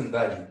the present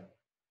value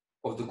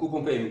of the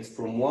coupon payments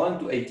from 1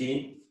 to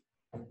 18,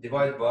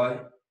 divided by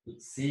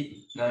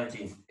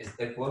C19 is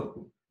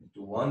equal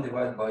to 1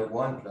 divided by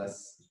 1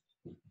 plus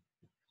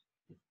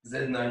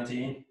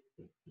Z19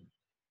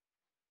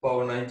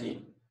 power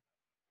 19.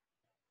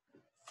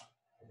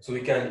 So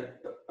we can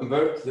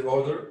invert the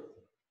order.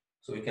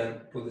 So we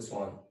can put this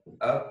one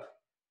up.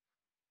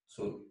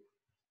 So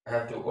I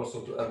have to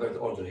also to invert the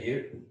order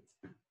here.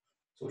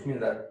 So which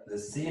means that the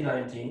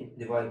C19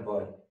 divided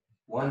by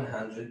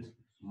 100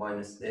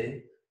 minus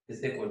A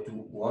is equal to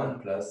 1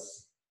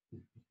 plus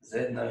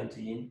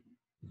Z19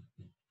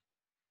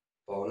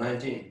 power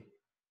 19.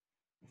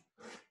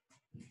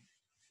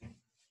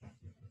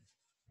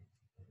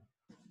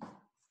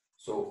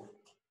 So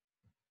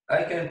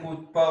I can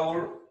put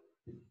power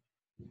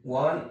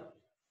 1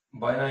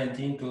 by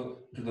 19 to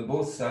the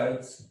both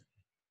sides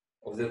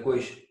of the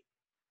equation.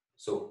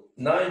 So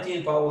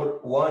 19 power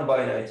 1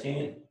 by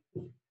 19.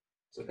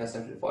 So I can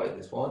simplify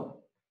this one.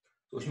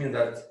 So which means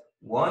that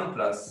 1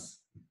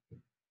 plus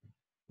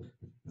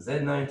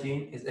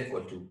Z19 is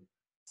equal to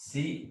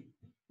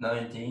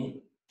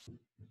C19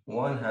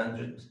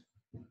 100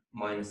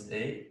 minus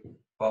A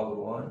power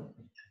 1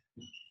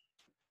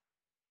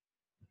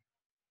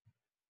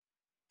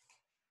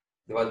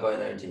 divided by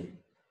 19.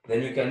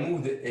 Then you can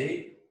move the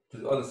A to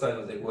the other side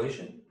of the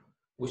equation,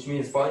 which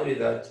means finally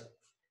that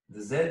the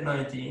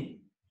Z19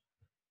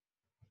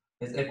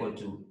 is equal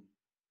to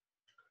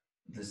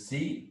the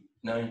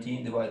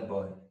C19 divided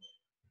by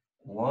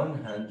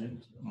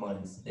 100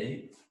 minus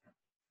A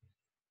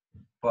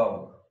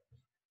power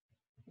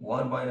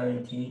 1 by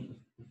 19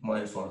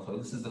 minus 1. So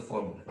this is the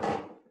formula.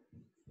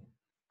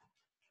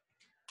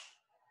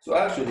 So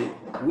actually,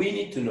 we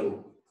need to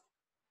know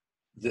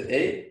the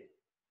A,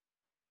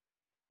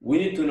 we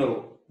need to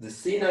know the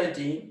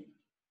C19,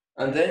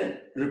 and then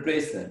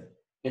replace them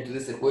into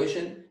this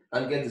equation,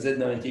 and get the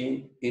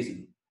Z19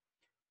 easily.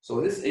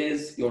 So this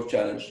is your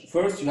challenge.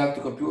 First, you have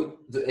to compute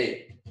the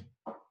A,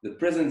 the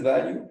present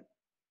value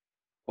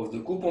of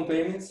the coupon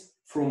payments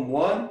from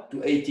 1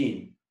 to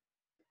 18.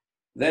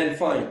 Then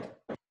find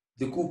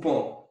the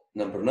coupon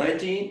number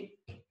 19.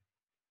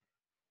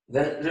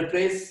 Then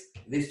replace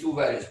these two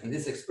values in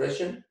this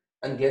expression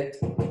and get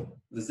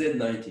the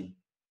Z19.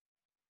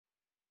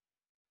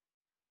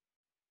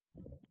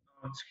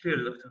 It's clear,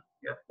 doctor.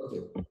 Yeah.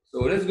 Okay. So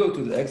let's go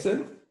to the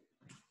Excel.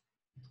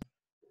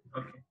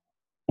 Okay.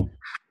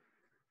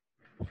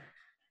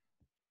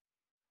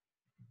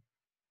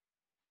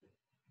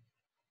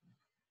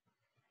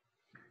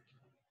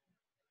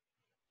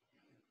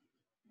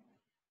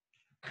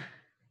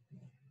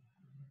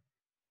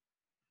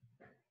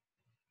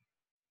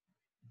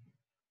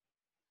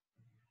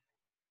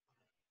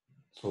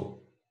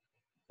 So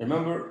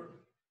remember,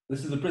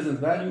 this is the present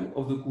value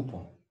of the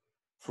coupon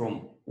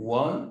from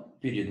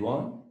period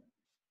 1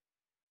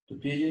 to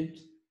period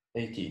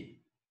 18.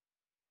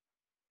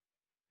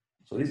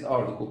 So these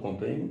are the coupon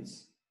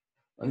payments,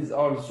 and these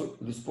are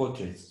the spot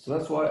rates. So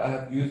that's why I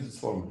have used this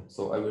formula.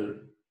 So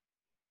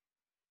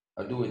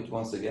I'll do it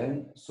once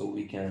again so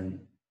we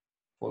can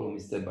follow me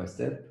step by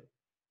step.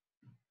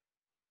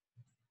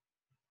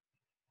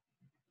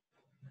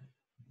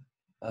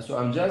 So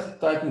I'm just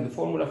typing the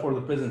formula for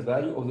the present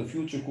value of the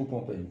future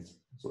coupon payments.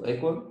 So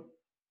equal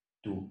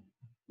to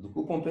the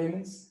coupon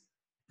payments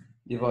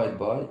divided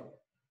by,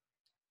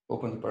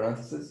 open the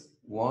parentheses,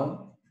 1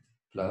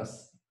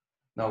 plus.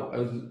 Now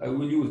I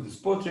will use the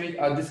spot rate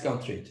at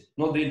discount rate,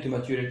 not the yield to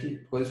maturity,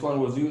 because this one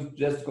was used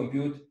just to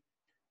compute,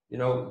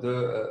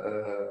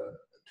 to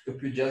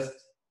compute just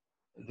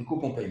the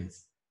coupon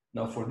payments.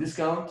 Now for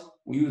discount,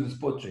 we use the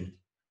spot rate,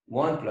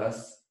 1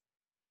 plus.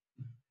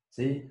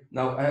 See,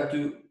 now I have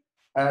to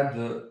add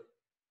the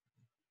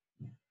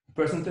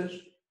percentage,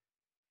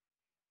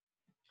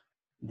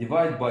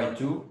 divide by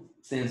 2,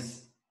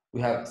 since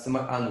we have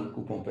semi-annual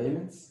coupon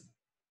payments,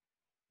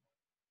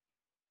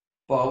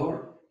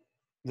 power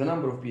the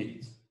number of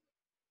periods.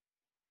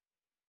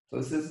 So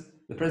this is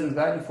the present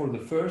value for the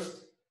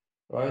first,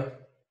 right?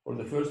 For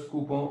the first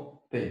coupon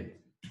payment.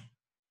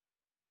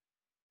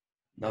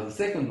 Now the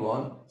second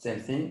one, same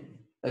thing,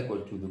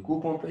 equal to the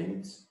coupon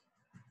payments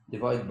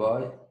divided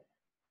by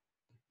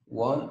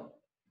 1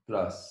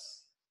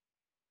 plus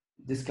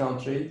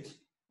discount rate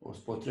or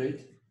spot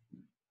rate.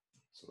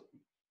 So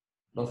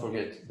don't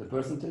forget the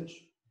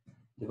percentage,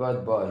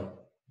 divided by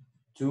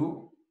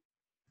 2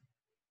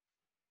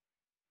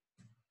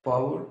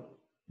 power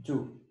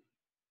 2,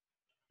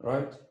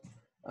 right?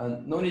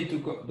 And no need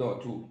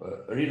to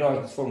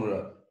rewrite this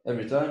formula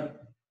every time.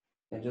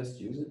 You can just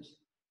use it.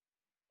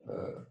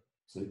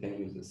 So you can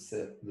use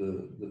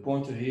the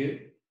pointer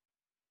here,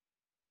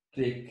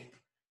 click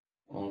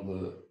on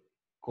the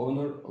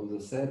corner of the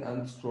cell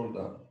and scroll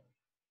down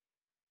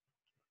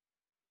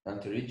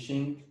until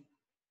reaching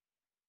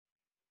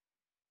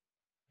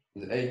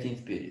the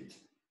 18th period.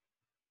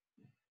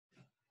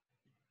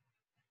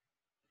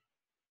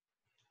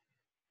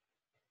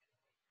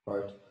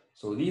 Right,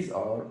 so these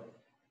are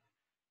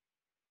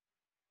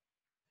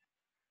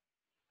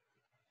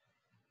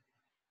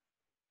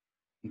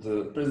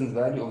the present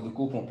value of the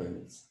coupon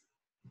payments.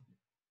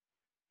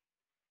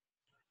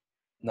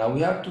 Now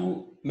we have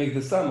to make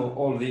the sum of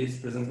all these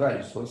present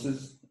values. So this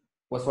is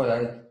what's what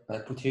I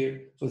put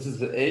here. So this is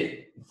the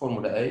A,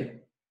 formula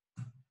A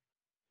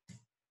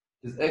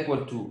is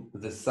equal to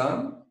the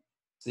sum,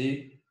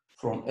 see,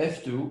 from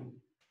F2,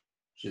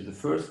 which is the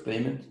first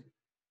payment,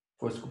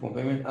 first coupon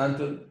payment,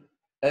 until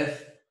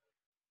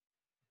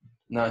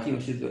F19,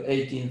 which is the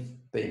 18th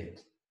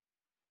payment.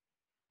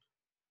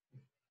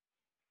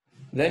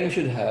 Then we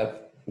should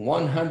have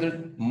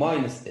 100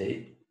 minus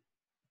A.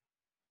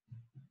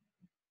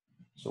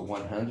 So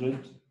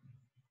 100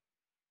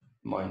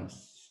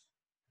 minus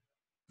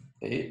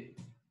A.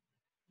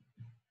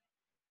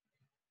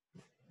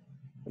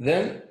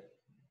 Then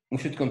we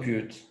should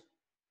compute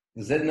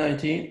the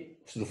Z19.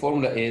 So the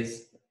formula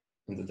is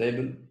in the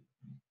table,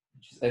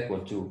 which is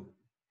equal to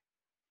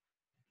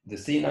the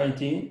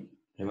C19.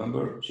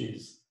 Remember, which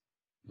is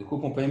the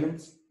coupon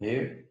payments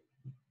here,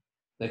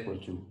 equal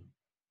to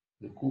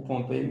the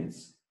coupon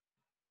payments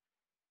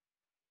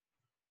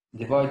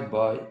divided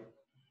by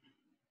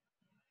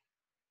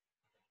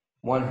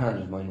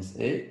 100 minus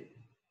A.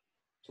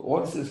 So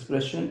all this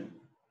expression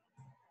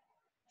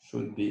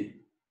should be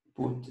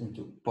put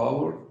into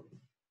power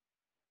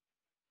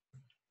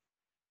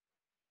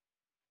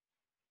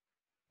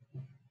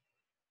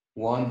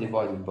one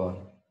divided by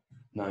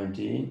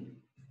 19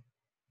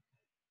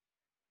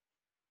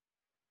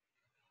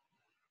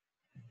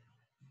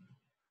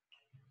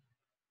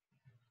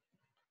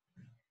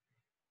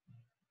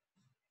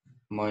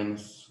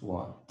 minus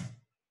 1.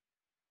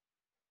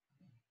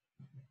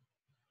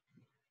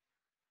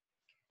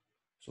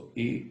 So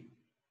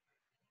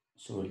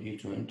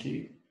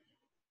E20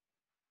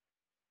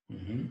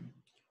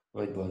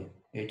 divided by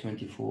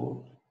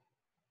A24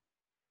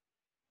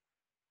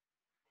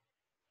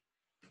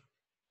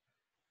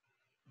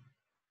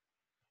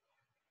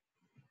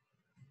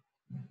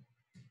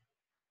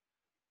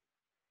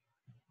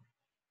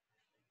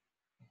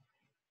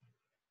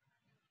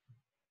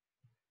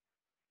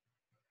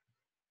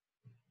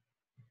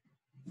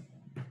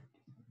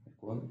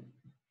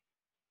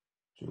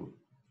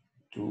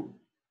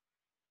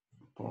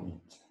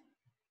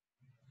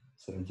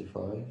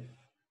 75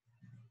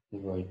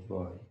 divided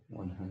by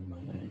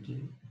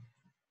 190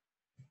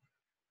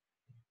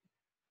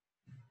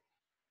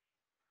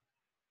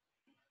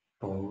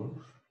 power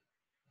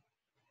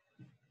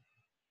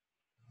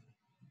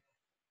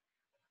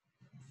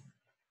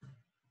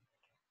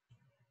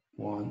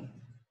 1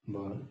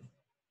 by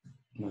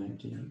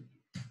 19.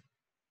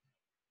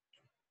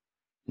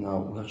 Now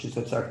we should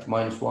subtract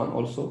 -1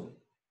 also.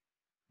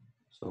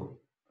 So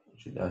we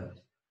should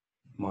add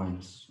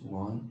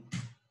 -1.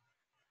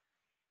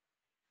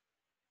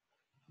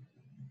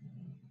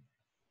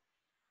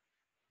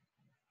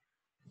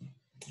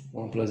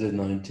 1 plus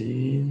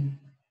 19.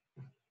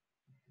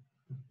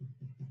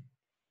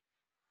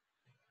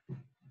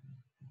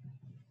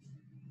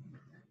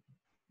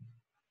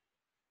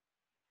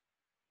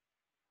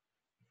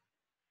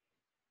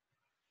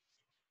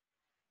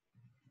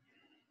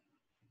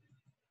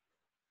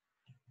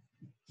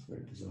 It's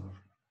very bizarre.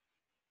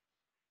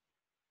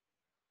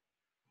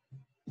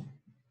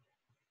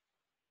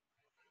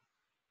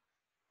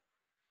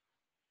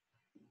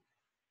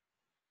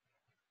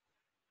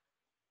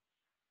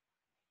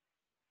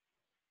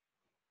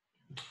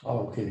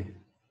 Oh, okay.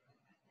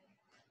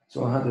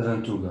 So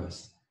 102,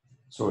 guys.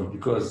 Sorry,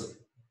 because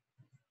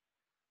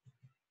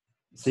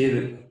say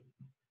that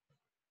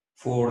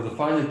for the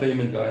final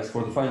payment, guys,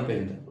 for the final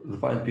payment, the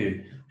final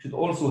period, we should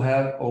also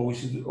have, or we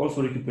should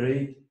also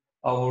recuperate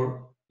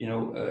our,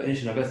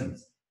 initial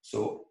investments.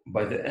 So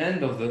by the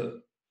end of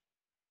the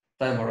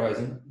time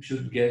horizon, we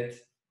should get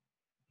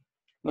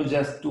not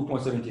just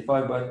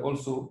 2.75, but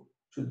also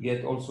should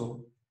get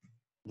also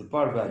the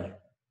par value.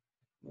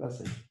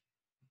 That's it.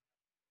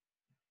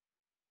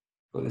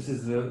 So this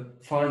is the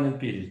final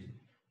period.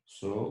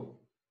 So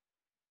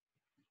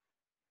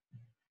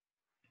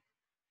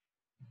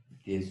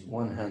it is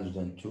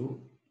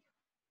 102.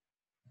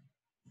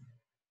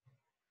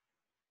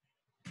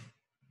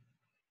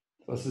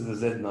 This is the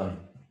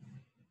Z9.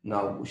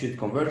 Now we should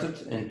convert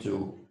it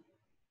into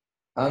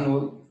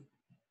annual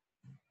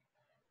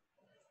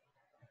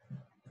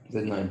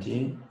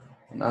Z19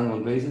 on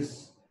annual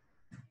basis.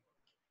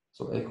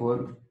 So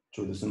equal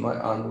to the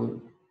semi-annual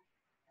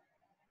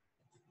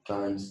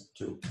times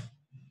 2.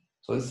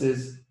 So this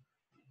is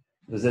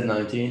the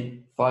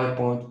Z19,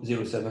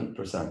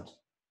 5.07%.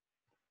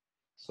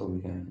 So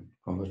we can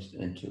convert it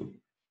into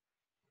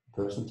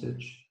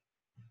percentage.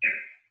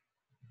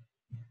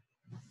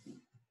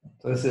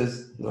 So this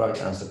is the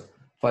right answer,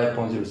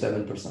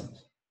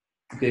 5.07%.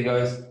 Okay,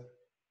 guys?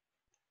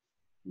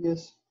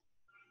 Yes.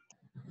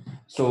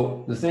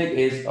 So the thing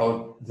is,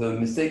 or the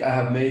mistake I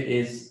have made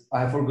is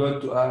I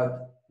forgot to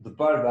add the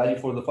par value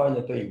for the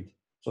final payment.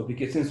 So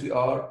because since we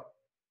are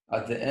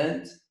at the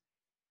end,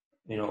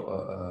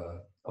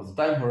 of the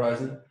time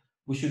horizon,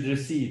 we should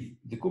receive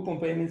the coupon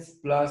payments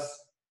plus,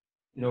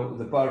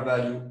 the par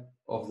value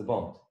of the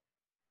bond.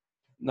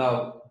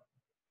 Now,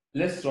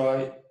 let's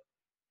try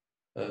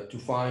to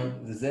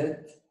find the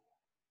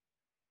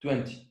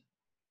Z20.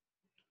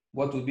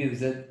 What would be the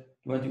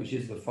Z20, which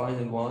is the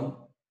final one,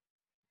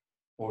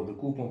 or the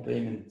coupon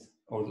payment,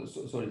 or the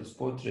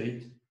spot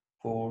rate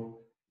for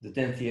the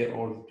 10th year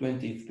or the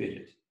 20th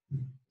period.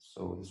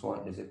 So this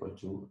one is equal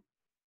to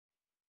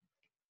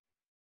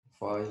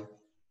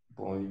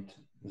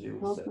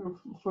 5.07.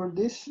 For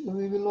this,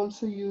 we will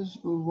also use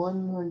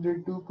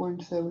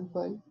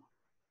 102.75.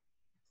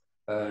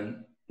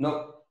 No,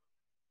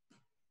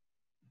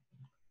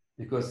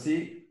 because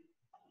see,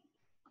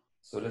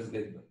 so let's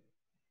get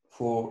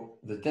for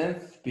the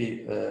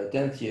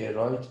 10th year,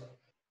 right?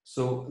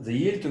 So the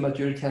yield to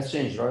maturity has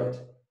changed, right?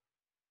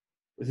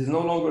 It is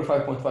no longer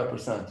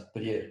 5.5%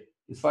 per year.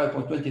 It's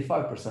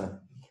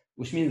 5.25%,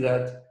 which means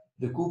that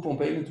the coupon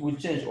payment will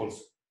change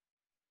also.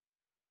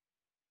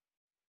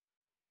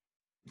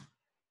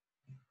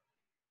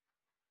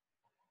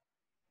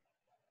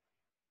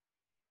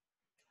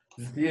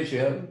 Is it clear,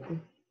 Shihab?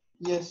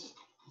 Yes.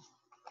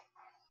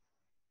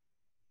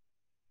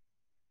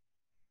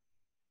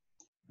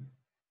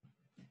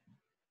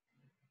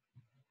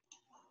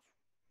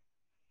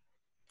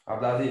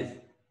 Abdulaziz.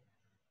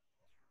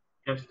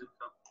 Yes,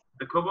 doctor.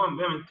 The coupon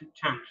payment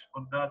change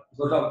for that.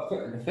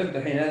 فهمت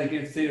الحين هذه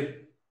كيف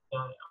تصير؟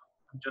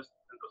 I'm just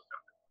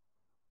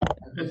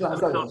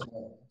understand.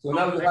 So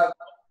now you have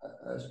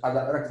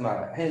ركز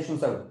معي الحين شو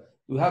نسوي؟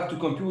 You have to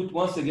compute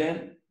once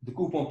again the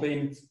coupon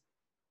payment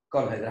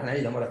column هذه راح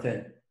نعيدها مرة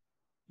ثانية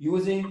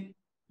using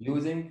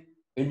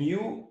a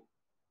new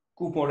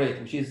coupon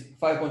rate which is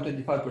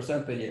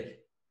 5.25% per year.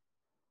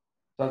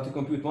 So I have to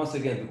compute once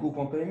again the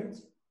coupon payment,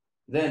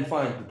 then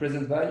find the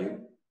present value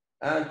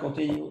and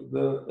continue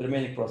the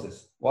remaining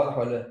process. واضح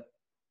ولا؟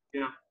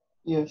 Yeah.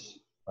 Yes.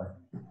 Right.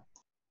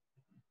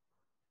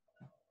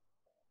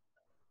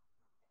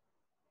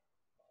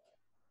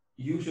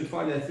 You should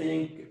find, I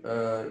think,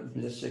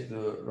 let's check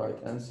the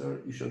right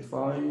answer. You should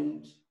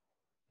find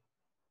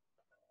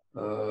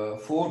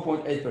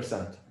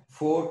 4.8%.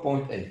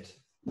 4.8.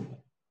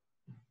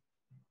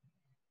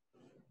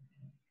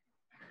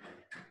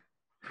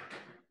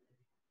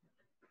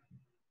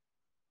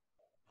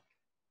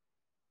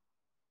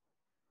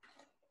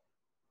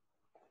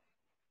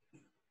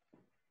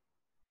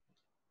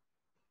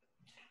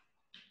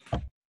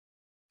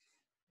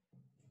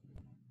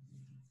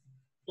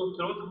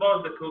 Doctor, what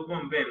about the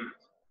coupon payment?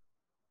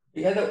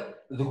 هذا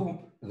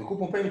the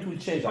coupon payment will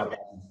change عبد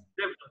العزيز.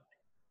 Definitely.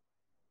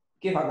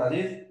 كيف عبد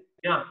العزيز؟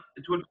 Yeah,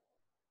 it will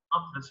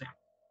not the same.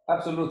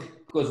 Absolutely,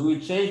 because we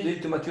changed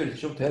it to maturity.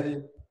 شفت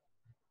هذه؟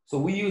 So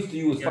we used to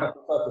use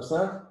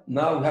 5.5%.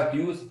 Now we have to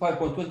use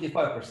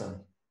 5.25%.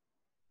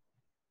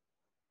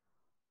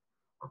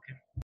 Okay.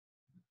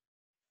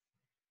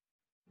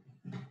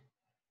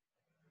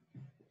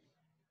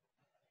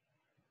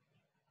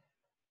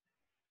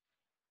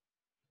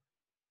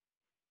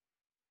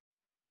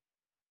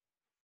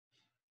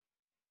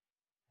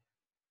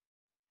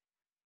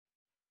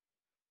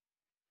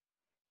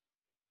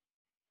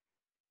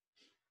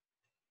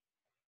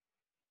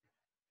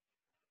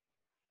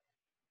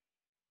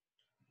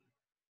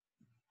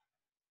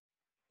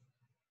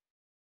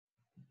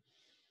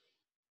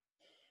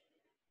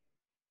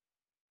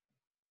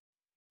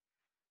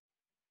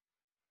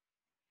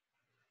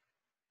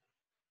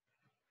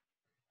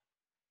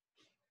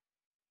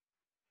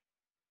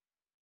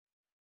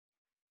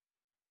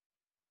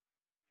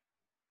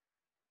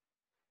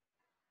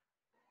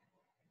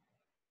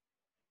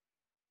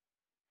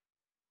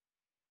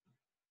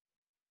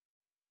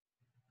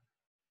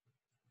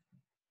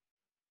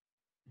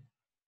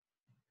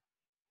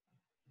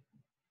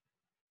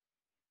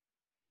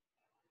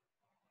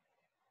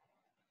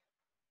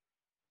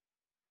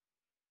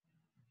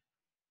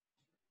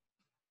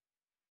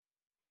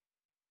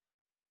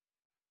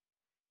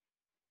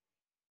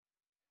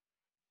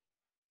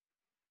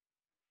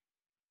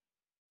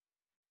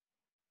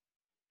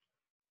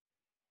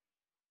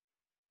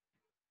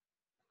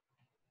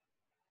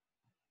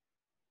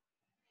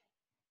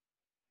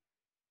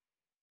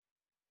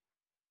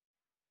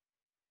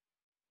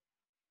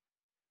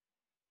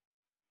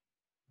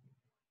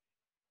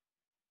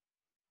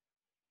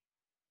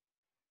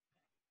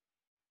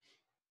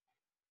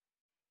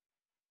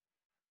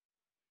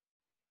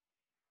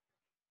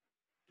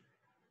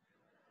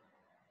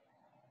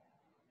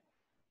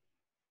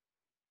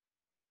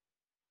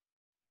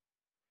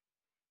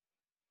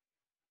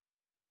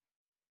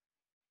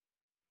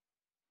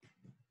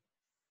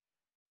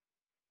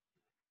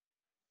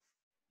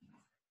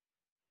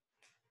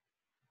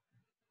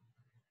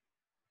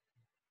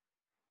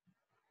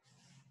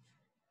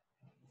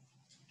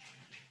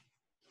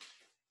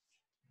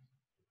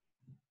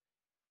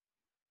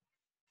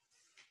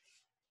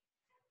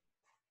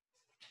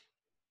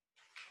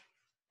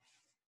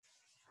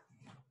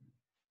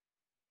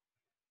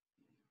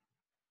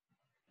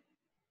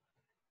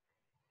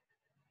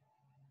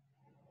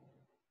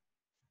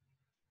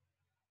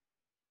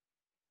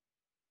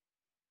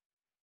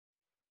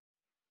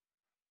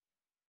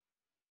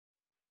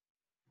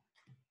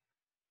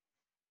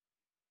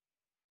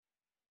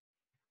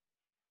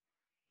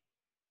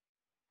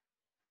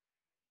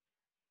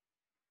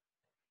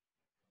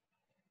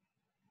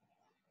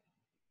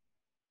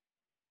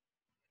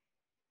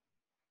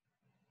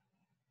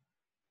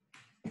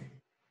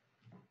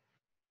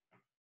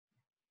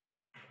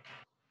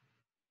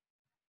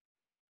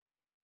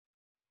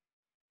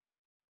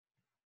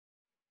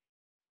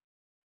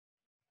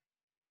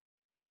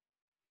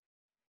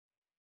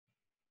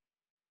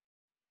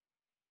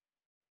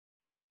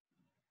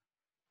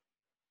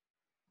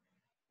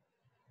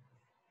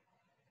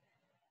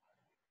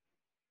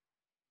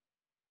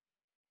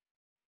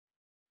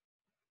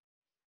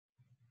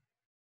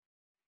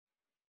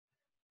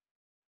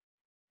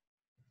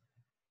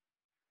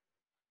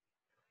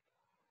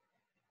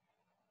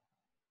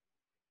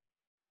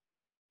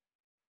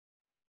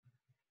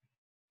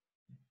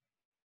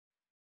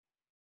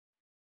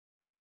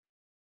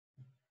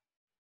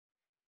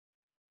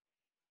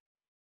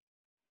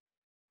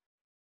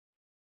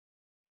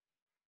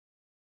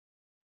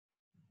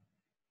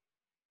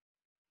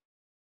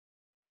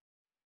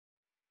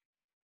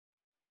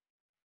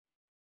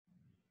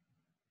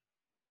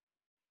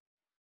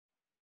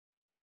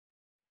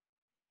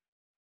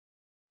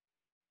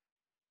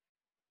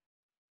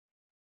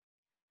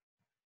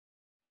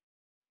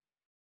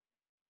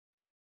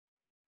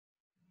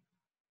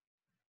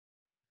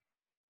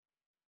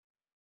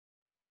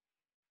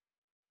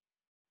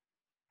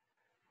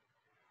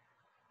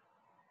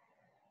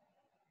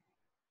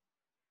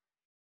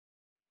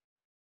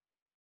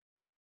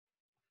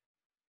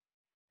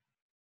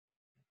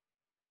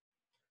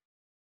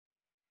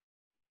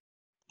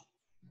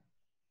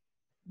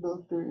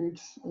 Doctor,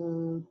 it's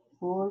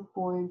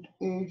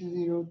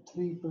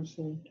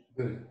 4.803%.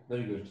 Good,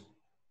 very good.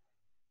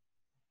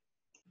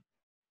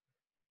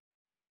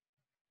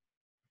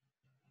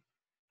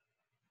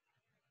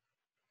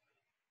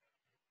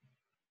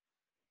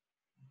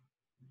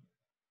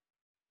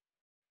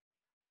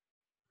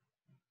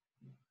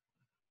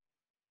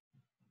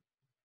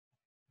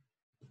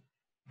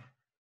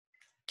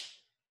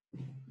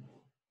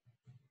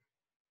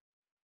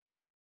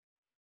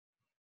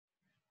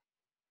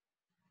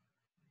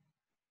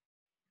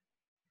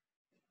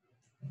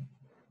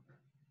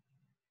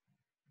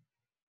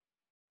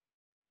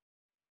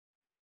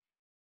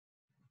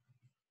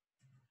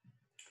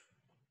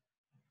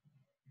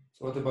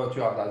 So what about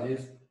you,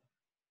 Abdulaziz?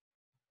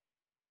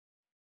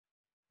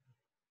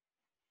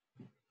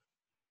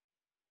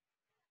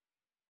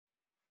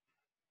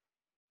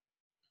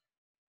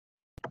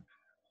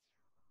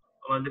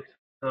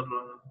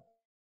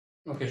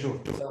 Okay, sure.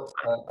 So,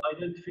 I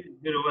don't feel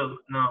very well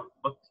now,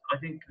 but I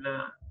think the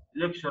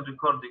lecture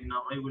recording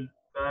now. I will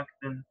back,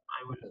 then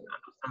I will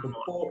understand so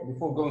more.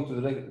 before going to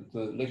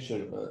the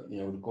lecture,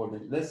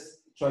 recording, let's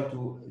try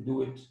to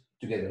do it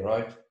together,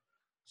 right?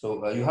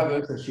 So you have your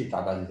Excel sheet,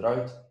 Abadid,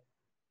 right?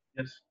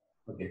 Yes.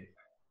 Okay.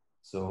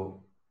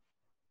 So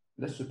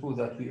let's suppose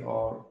that we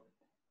are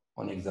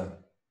on exam.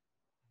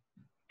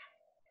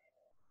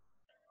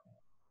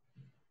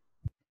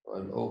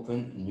 I'll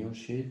open a new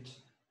sheet.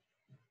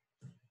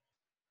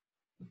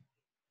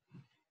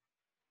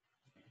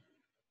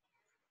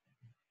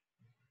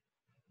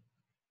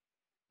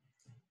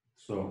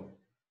 So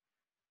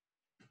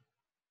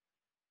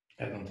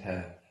I don't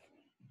have,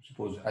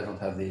 suppose I don't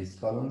have these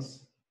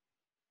columns.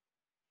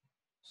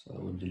 So I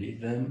will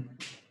delete them,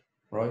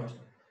 right?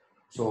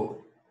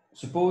 So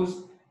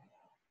suppose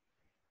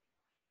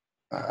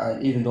I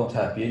even don't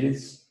have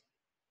periods,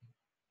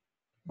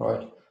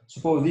 right?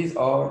 Suppose these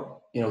are,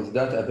 the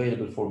data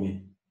available for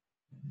me.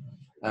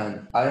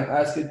 And I am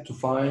asked to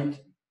find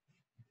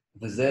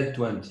the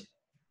Z20,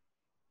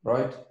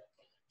 right?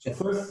 So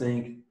first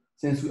thing,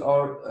 since we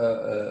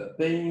are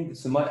paying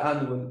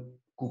semi-annual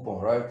coupon,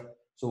 right?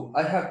 So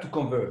I have to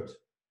convert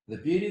the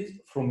period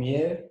from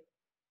year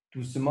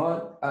to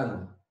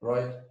semi-annual,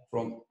 right?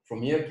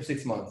 From year to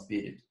 6 months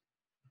period.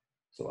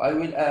 So I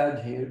will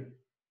add here,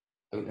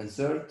 I will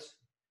insert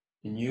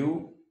a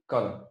new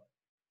column.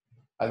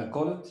 I will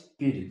call it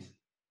period.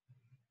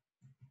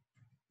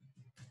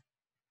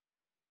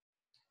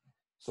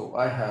 So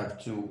I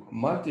have to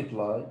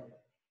multiply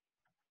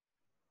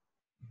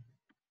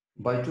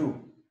by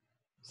 2,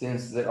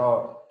 since there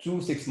are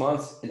 2 6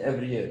 months in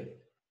every year.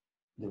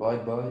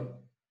 Divide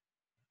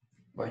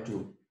by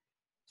 2.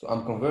 So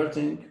I'm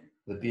converting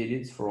the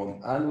periods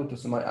from annual to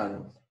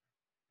semi-annual.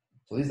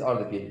 So these are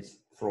the periods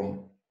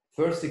from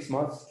first 6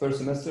 months, first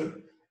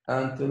semester,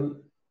 until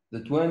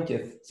the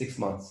 20th 6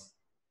 months.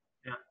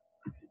 Yeah.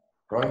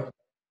 Right?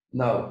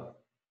 Now,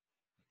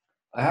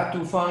 I have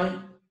to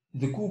find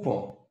the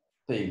coupon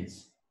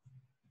payments.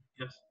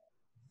 Yes.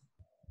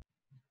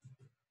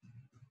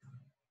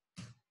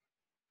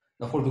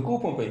 Now, for the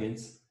coupon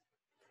payments,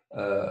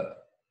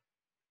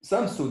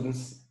 some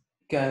students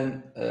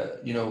can,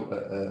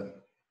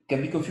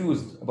 can be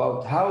confused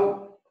about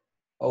how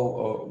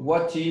or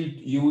what yield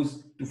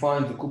used to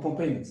find the coupon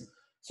payments.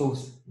 So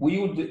we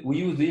use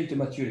the yield to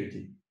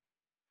maturity.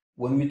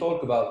 When we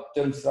talk about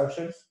term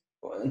structures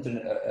or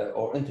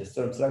interest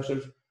term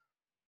structures,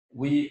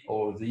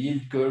 or the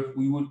yield curve,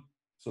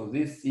 so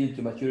this yield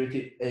to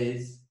maturity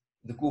is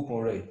the coupon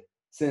rate,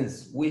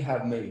 since we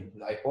have made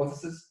the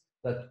hypothesis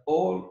that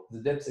all the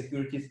debt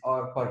securities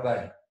are par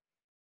value,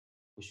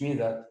 which means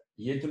that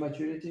yield to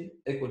maturity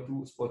equal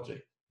to spot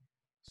rate.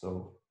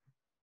 So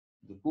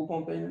the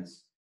coupon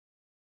payments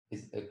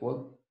is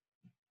equal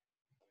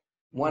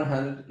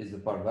 100 is the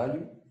par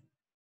value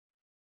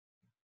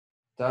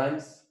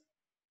times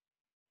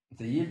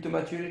the yield to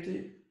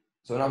maturity.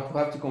 So now you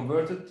have to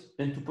convert it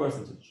into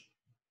percentage.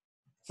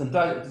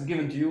 Sometimes it is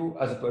given to you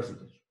as a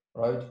percentage,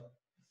 right?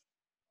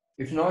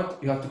 If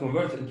not, you have to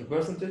convert it into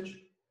percentage.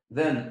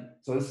 Then,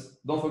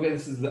 don't forget,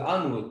 this is the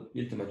annual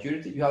yield to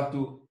maturity. You have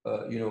to,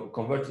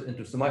 convert it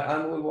into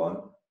semi-annual one.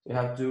 So you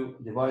have to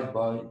divide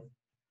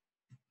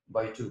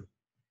by 2.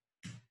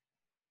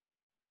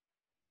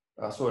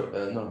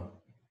 No,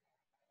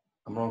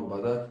 I'm wrong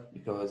about that,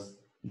 because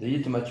the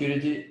yield to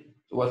maturity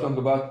was talking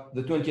about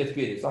the 20th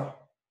period, صح?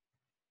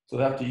 So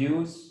we have to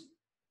use,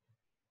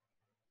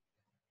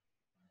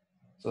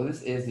 so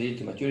this is the yield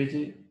to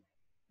maturity.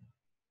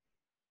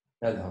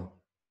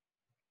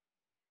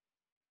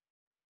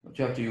 What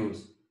you have to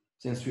use,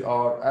 since we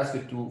are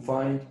asked to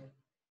find,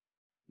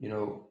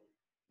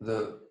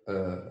 the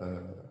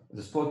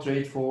spot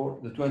rate for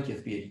the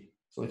 20th period.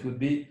 So it would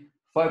be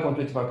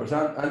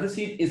 5.25%, and this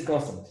yield is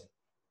constant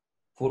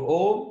for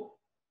all,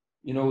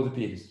 the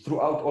periods,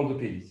 throughout all the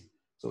periods.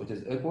 So it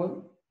is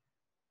equal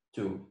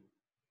to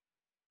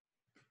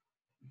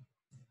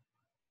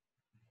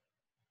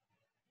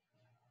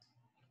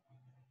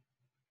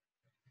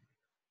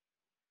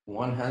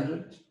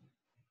 100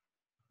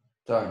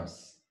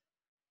 times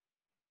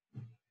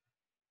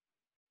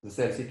the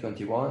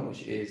C21,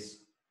 which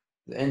is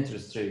the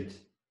interest rate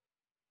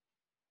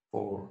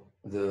for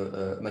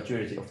the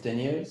maturity of 10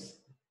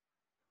 years,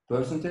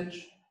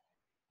 percentage,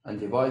 and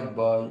divide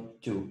by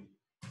 2.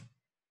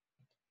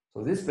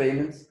 So these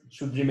payments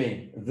should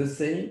remain the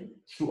same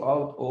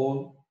throughout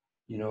all,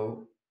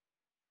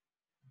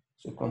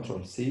 so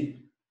Control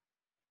C.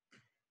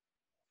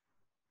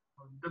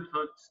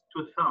 That's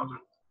 2000.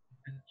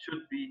 It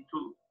should be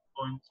 2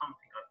 point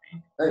something,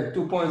 I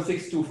think.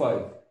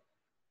 2.625.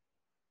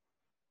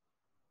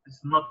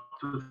 It's not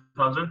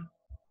 2000.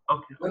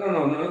 Okay.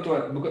 No, not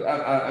one, because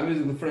I'm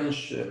using the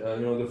French,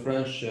 the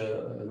French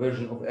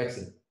version of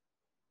Excel.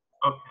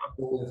 Okay.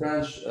 So the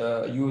French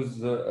use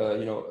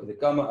the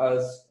comma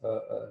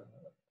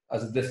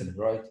as a decimal,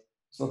 right?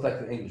 It's not like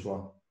the English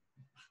one.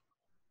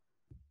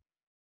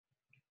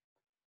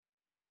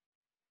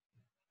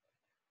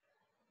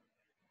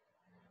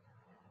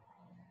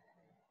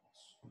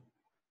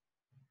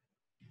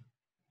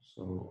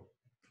 So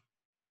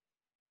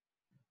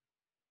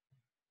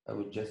I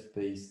will just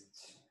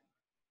paste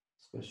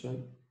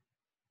special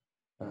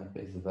and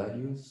paste the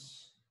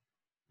values.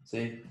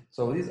 See,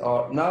 so these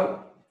are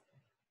now,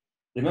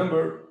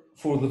 remember,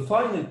 for the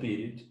final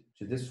period,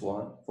 which is this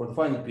one, for the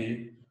final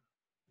period,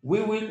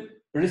 we will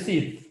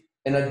receive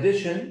in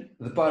addition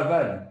the par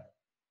value.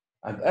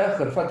 عند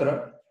آخر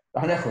فترة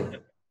راح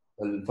ناخذ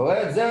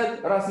الفوائد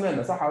زائد رأس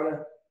مالنا، صح ولا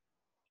لا؟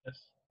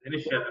 Yes.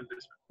 Initial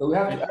investment. So we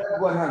have to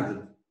add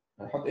 100.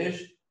 هنحط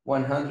ايش؟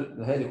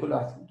 100 هذه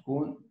كلها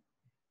تكون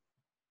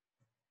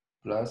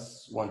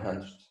plus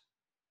 100.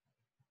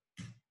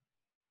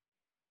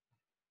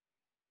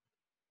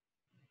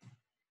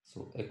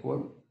 So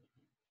equal.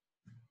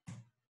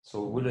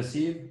 So we'll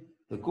receive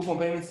the coupon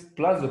payments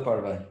plus the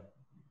par value.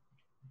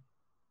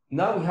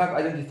 Now we have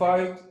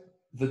identified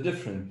the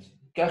different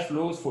cash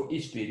flows for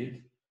each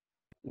period.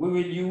 We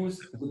will use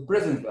the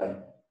present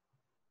value.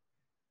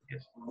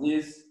 Yes.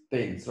 These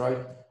payments, right?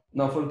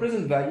 Now for the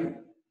present value,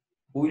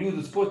 we will use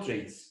the spot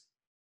rates.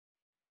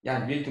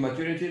 يعني rate to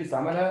maturity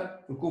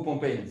نستعملها في الكوبون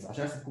payments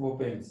عشان نحسب coupon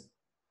payments.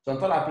 عشان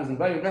نطلع present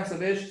value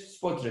بنحسب ايش؟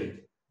 spot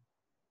rate.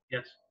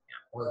 Yes.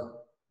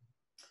 Well,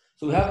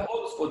 so we have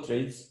all the spot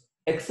rates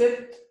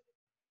except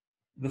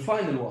the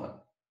final one.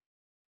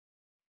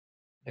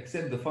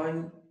 Except the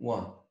final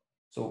one.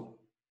 So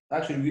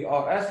actually we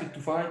are asked to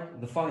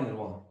find the final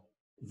one,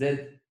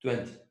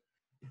 Z20.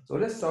 So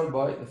let's start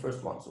by the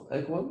first one. So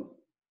equal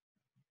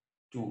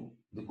to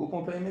the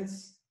coupon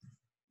payments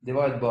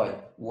divided by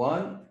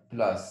 1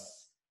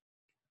 plus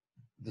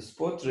the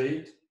spot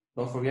rate,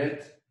 don't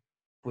forget,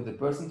 put the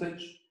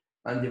percentage,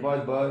 and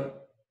divide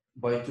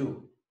by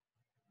 2.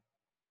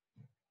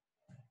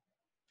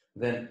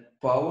 Then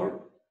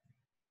power,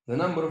 the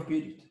number of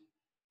periods.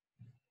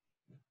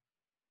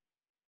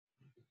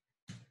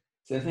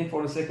 Same thing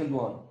for the second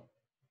one.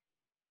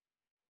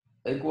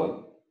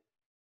 Equal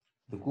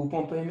the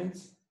coupon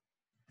payments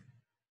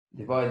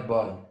divided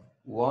by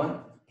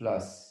 1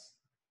 plus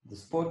the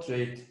spot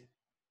rate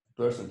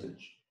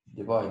percentage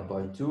divided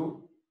by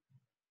 2.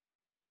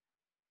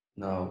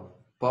 Now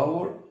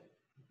power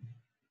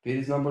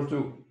periods number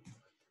 2.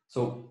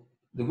 So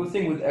the good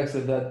thing with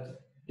Excel that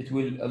it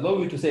will allow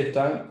you to save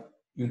time.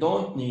 You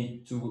don't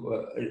need to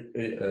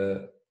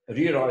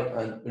rewrite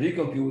and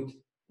recompute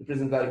the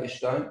present value each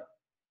time.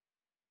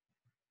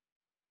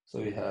 So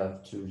you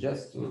have to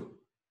just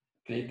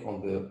click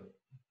on the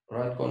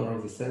right corner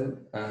of the cell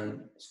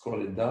and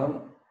scroll it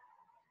down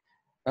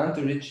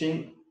until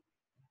reaching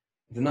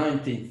the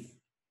 19th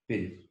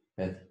period.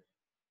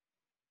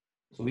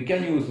 So we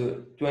can use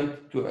the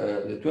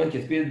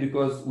 20th period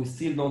because we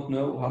still don't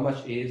know how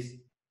much is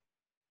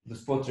the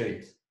spot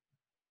rate.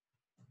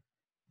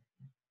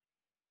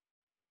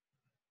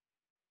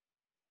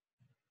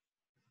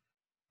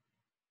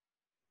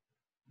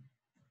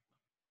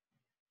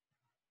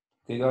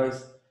 Okay,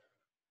 guys.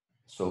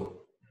 So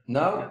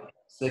now,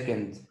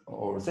 second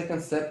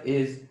step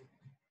is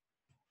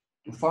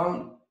to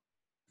find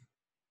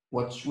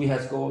what we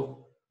have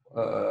called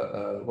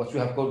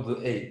the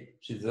A,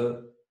 which is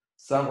the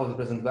sum of the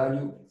present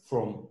value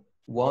from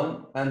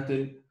 1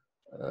 until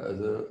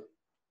the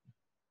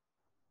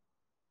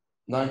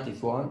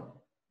 90th one.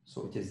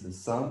 So it is the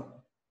sum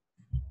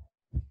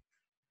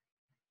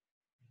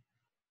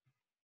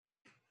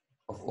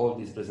of all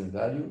these present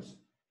values.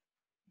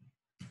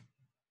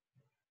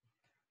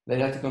 Then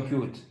you have to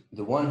compute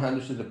the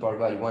 100 to the power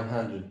value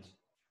 100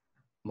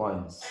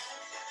 minus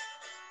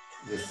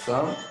the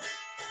sum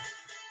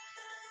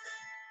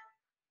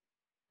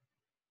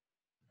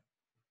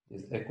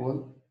is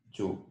equal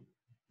to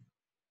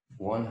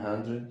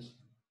 100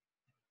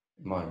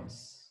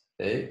 minus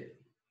A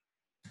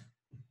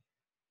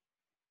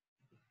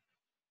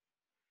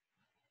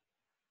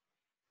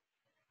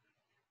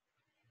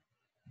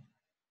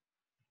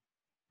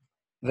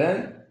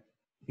then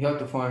you have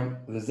to find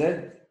the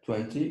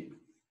Z20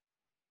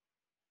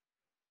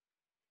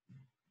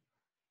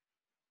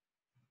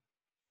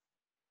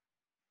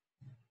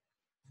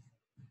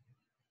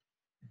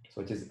 so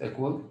it is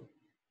equal.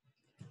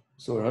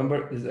 So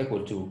remember, it is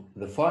equal to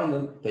the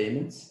final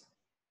payments.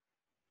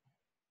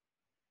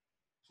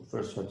 So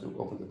first you have to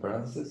open the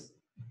parentheses.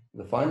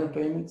 The final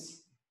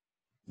payments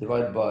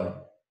divided by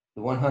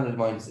the 100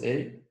 minus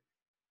A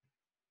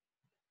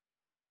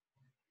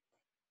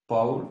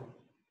power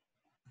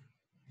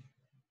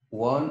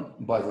 1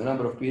 by the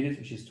number of periods,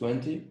 which is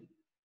 20,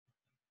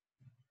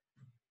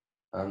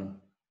 and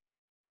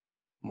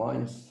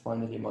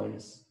finally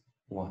minus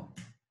 1.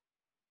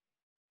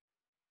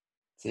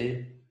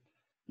 See?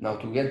 Now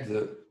to get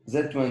the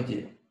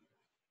Z20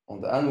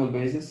 on the annual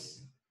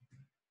basis,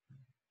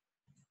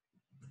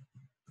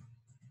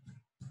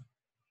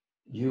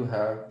 you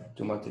have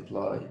to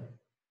multiply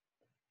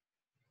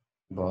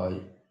by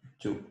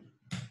 2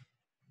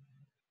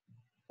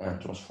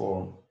 and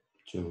transform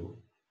to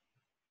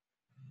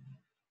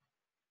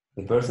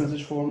the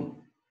percentage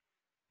form.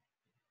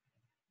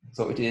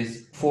 So it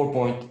is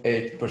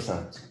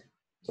 4.8%.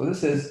 So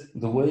this is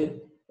the way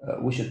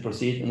we should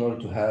proceed in order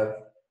to have,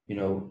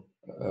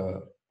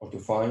 or to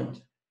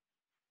find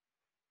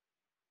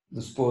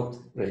the spot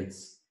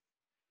rates.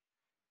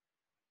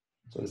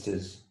 So this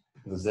is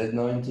the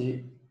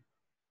Z90,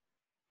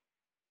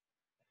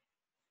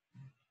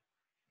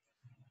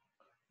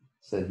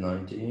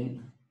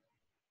 Z19,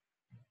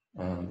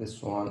 and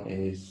this one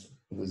is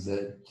the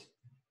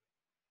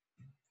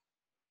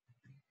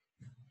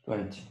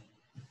Z20.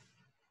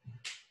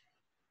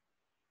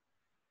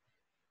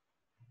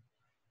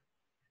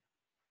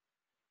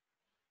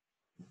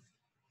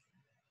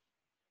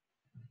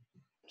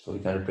 So we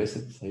can replace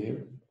it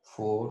here,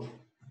 4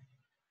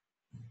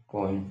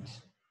 point,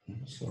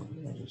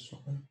 sorry, I just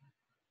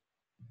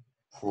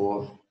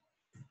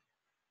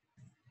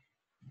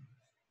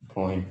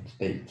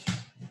 4.8.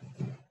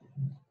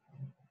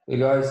 Hey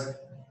guys,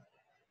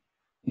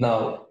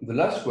 now the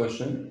last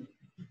question,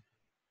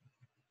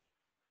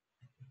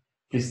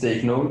 please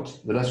take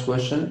note. The last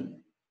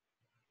question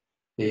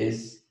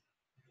is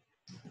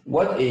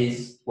what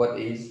is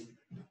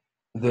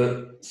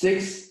the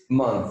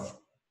 6-month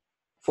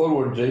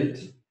forward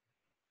rate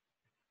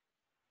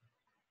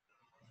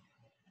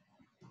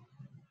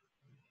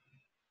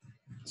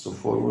so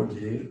forward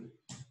here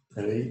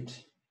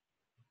rate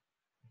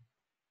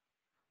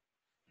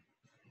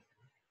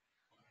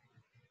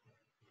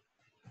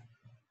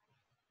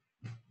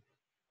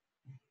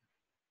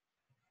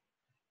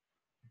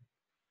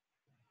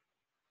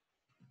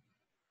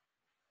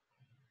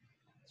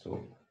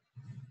so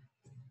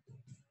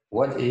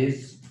what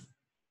is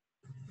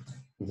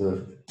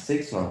the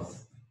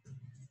 6-month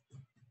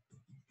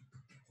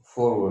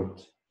forward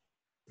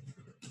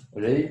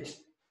rate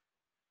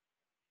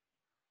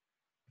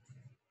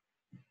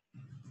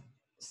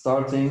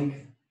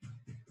starting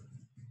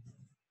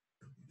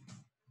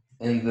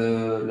in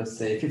the, let's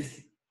say,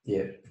 5th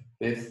year.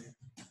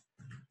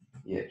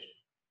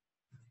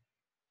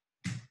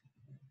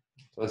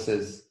 So this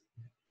is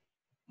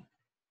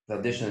the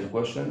additional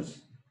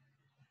questions.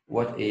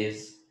 What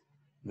is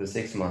the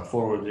 6-month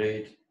forward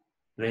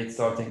rate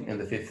starting in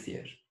the 5th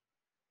year?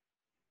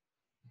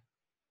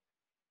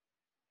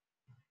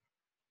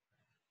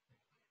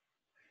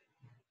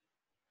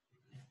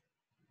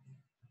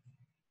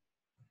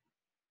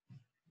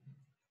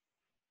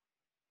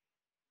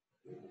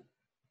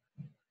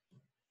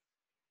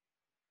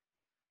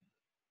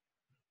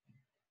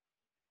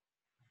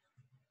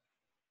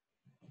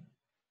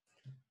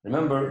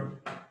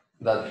 Remember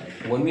that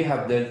when we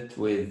have dealt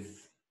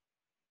with,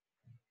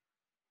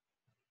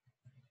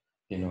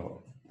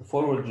 the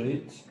forward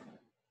rate,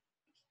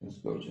 let's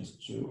go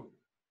just to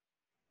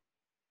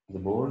the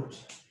board.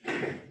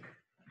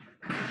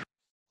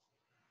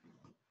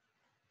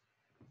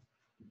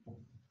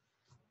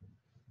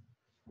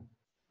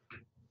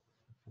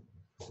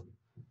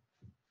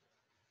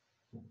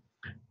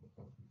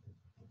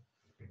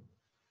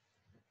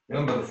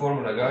 Remember the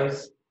formula,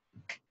 guys?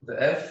 The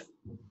F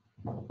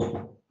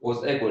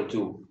was equal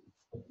to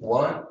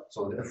 1,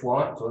 so the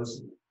F1, so this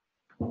is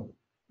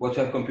what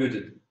you have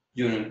computed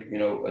during,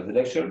 the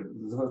lecture,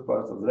 the first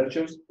part of the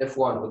lectures.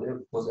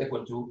 F1 was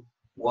equal to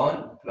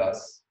 1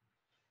 plus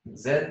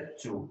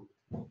Z2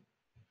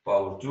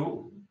 power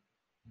 2,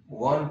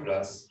 1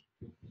 plus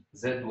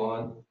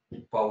Z1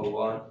 power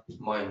 1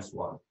 minus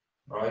 1,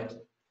 right?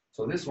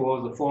 So this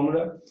was the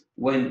formula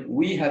when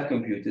we had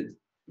computed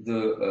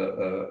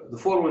the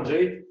forward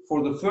rate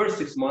for the first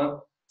 6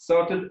 months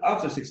started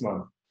after 6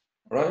 months,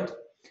 right?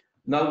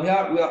 Now we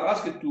are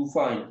asked to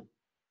find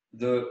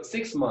the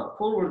 6-month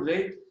forward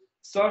rate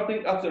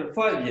starting after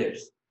 5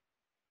 years.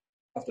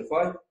 After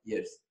 5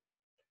 years.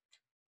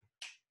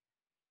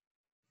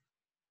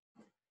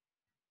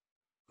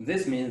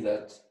 This means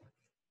that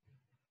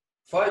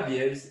 5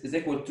 years is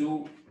equal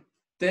to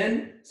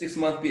 10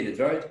 6-month periods,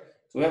 right?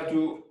 So we have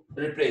to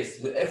replace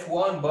the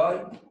F1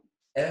 by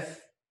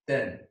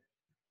F10,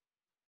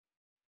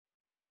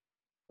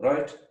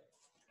 right?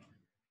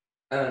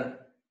 And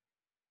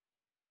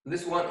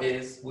this one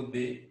would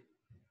be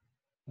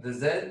the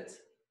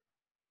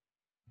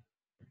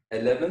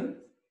Z11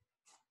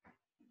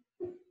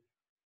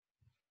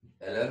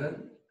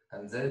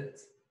 and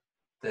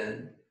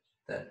Z10.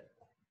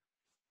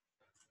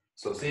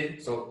 So see,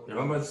 so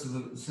remember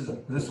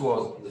this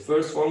was the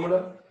first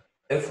formula.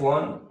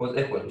 F1 was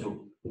equal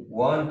to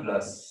 1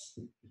 plus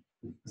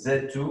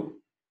Z2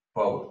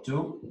 power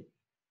 2,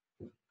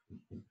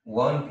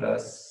 1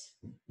 plus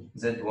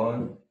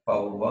Z1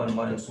 power 1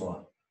 minus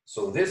 1.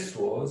 So this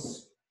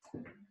was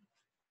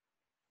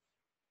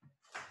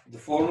the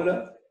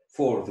formula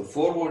for the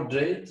forward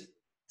rate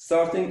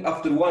starting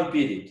after 1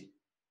 period.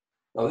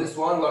 Now this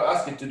one we're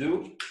asked to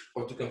do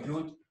or to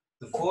compute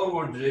the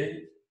forward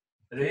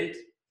rate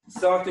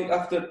starting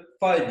after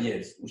 5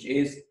 years, which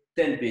is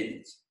 10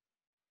 periods.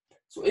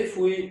 So if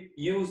we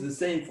use the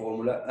same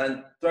formula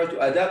and try to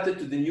adapt it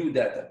to the new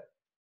data,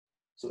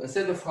 so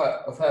instead of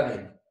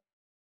having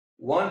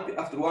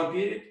after 1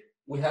 period,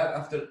 we have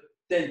after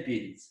 10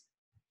 periods.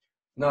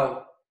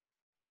 Now,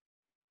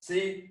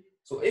 see,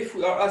 so if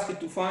we are asked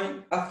to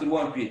find after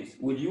 1 period,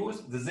 we'll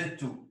use the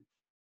Z2.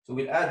 So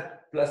we'll add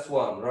plus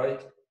 1,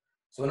 right?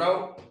 So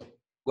now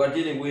we're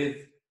dealing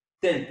with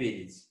 10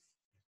 periods.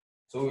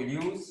 So we'll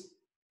use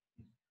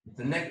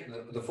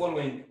the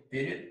following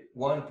period,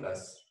 1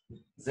 plus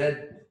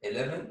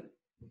Z11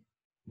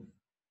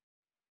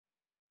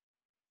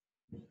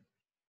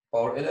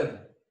 power 11.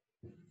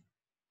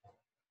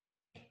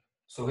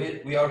 So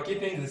here we are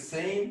keeping the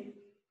same,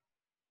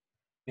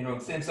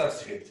 same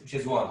subscript, which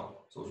is 1.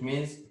 So it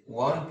means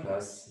 1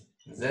 plus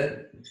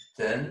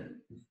Z10,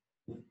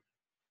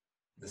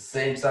 the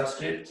same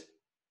subscript,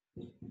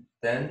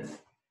 10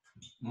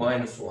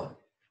 minus 1.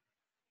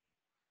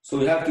 So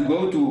we have to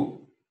go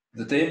to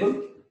the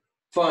table,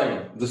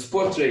 find the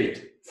spot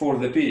rate for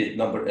the period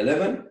number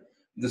 11,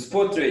 the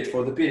spot rate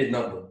for the period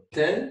number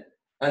 10,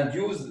 and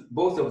use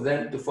both of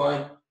them to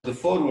find the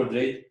forward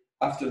rate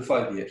after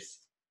 5 years.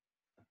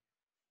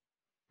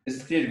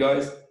 Is it clear,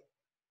 guys?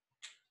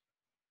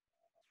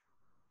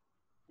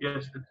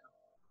 Yes.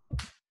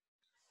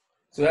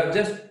 So we have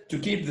just to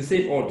keep the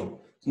same order.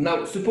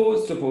 Now,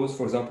 suppose,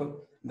 for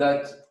example,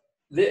 that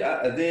they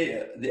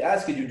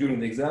ask you during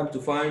the exam to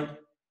find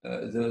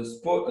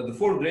the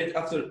forward rate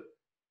after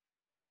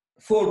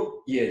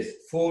 4 years.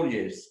 4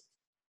 years.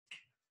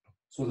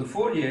 So the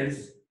 4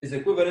 years is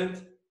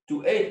equivalent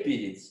to 8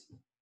 periods.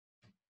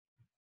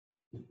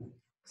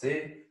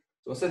 See?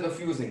 So instead of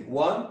using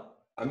 1,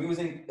 I'm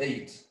using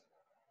 8.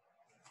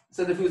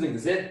 Instead of using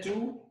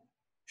Z2,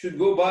 should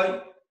go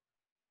by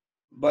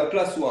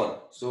plus 1.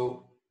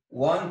 So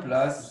 1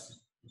 plus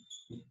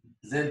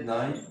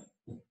Z9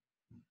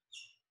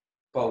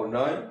 power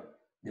 9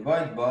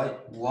 divided by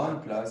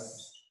 1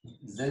 plus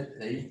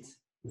Z8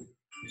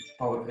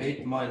 power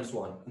 8 minus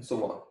 1, and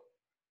so on.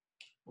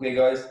 Okay,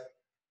 guys?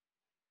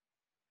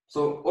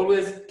 So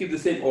always keep the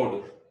same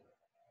order.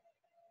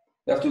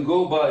 You have to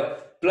go by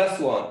plus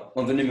 1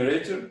 on the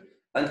numerator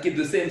and keep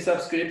the same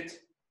subscript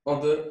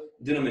on the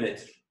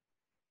denominator.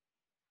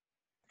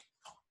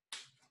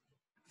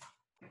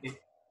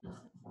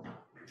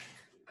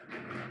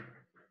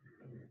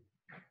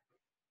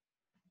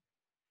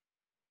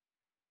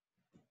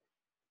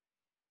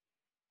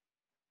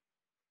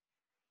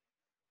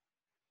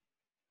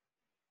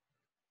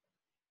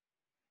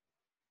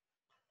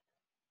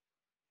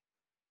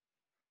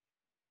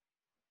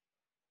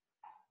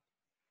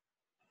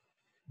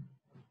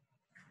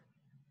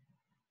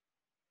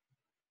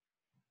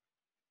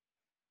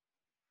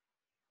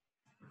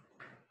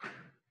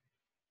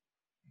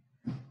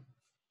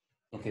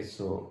 Okay,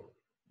 so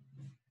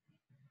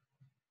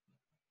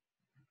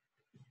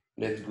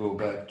let's go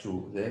back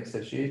to the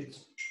Excel sheet.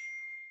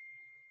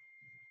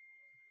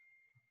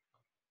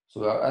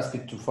 So we are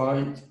asked to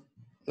find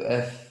the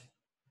F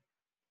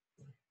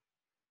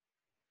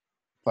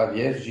 5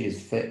 years, G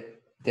is 10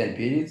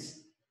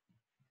 periods.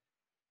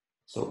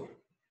 So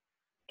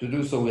to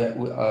do so,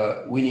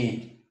 we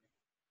need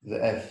the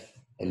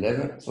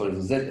F11, sorry,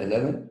 the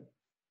Z11,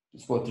 the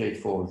spot rate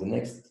for the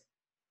next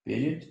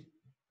period,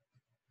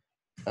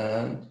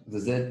 and the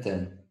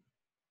Z10.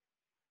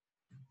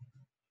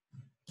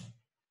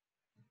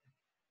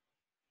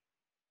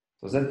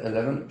 So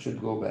Z11 should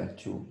go back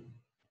to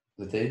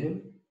the table,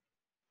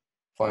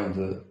 find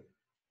the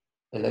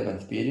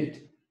 11th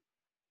period,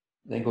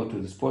 then go to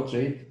the spot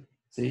rate,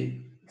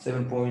 say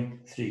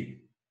 7.3.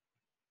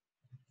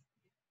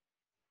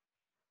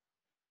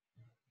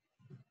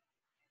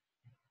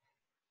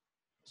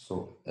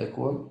 So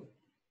equal,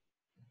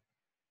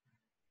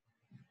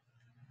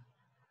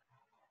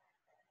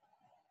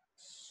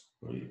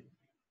 sorry,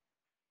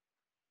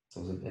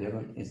 so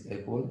Z11 is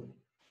equal,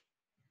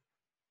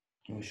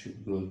 we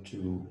should go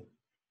to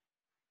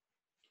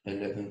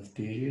 11th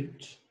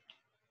period,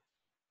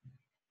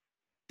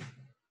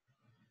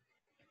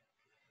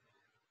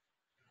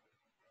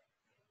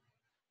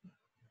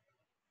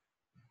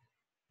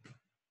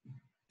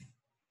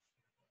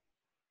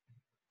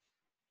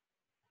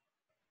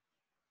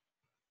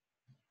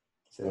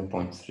 Seven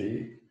point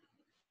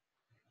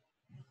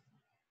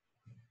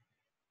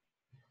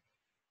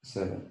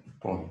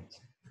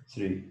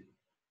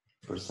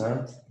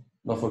 7.3%.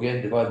 Don't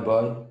forget, divide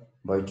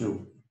by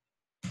 2.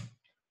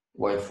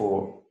 While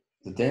for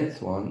the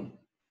 10th one,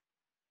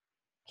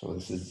 so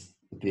this is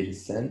the period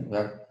 10, we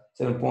have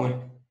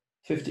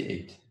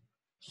 7.58.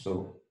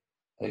 So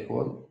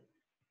equal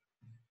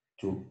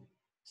to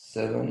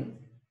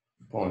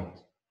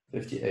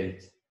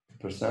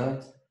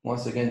 7.58%.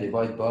 Once again,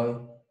 divide by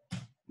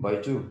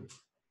 2.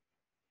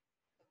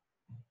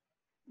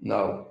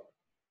 Now,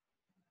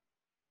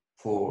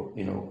 for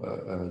the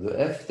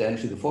F10,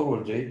 so the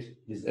forward rate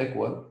is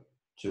equal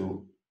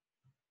to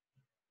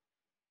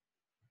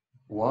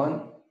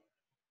 1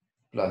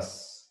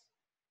 plus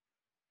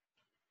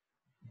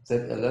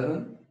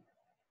Z11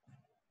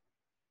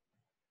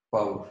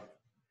 power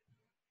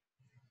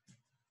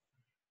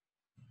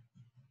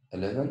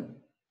 11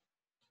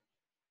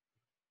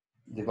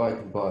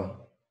 divided by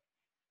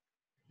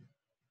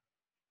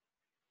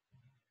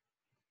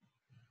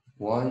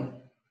 1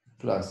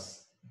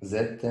 plus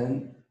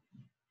Z10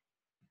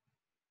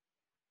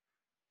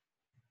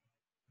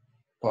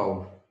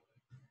 power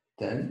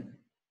 10,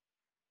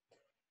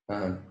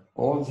 and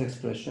all this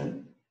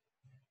expression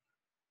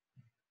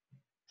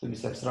should be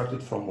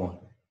subtracted from 1.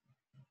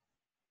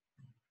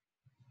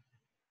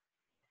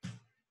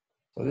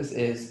 So this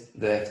is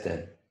the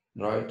F10,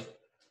 right?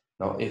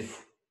 Now,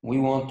 if we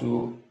want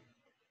to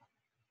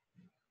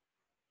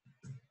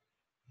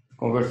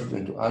convert it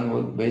into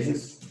annual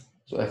basis,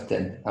 so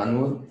F10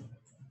 annual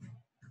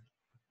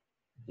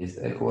is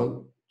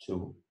equal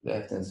to the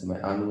F10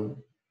 semi-annual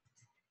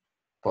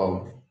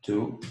power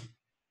 2,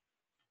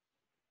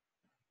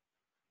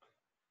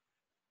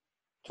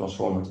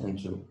 transform it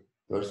into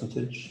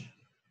percentage,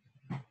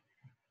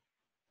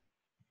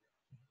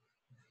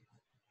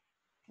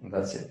 and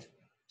that's it.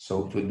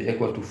 So it would be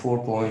equal to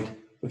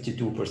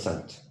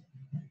 4.52%.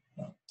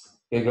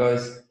 Okay,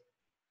 guys.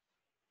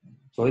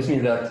 So this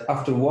means that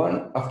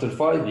after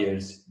 5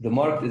 years, the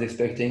market is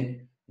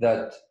expecting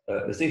that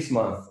the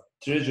 6-month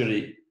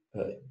Treasury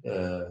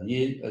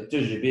yield,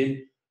 Treasury bill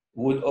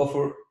would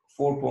offer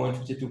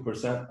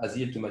 4.52% as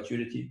yield to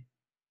maturity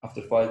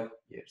after 5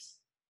 years.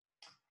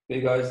 Okay,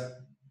 guys.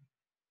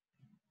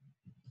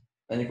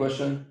 Any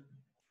question?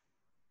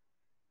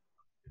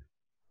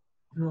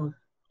 No.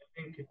 I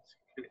think it's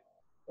clear.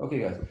 Okay,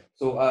 guys.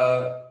 So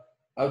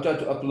I'll try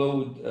to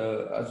upload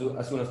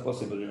as soon as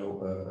possible,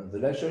 the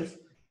lectures.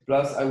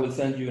 Plus, I will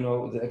send you,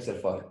 the Excel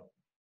file,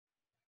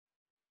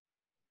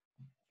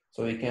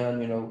 so you can,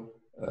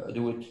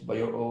 do it by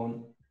your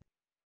own.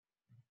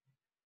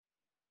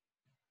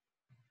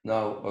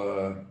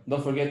 Now,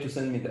 don't forget to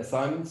send me the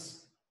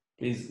assignments.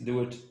 Please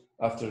do it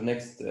after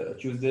next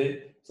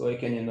Tuesday, so I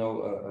can,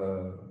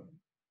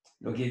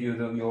 give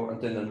you your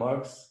internal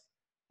marks.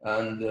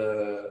 And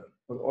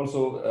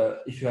also,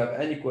 if you have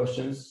any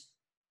questions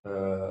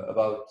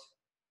about,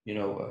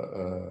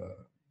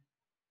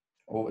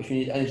 or if you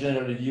need any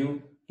general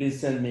review, please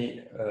send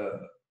me,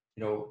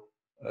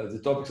 the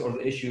topics or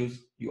the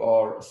issues you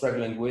are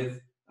struggling with,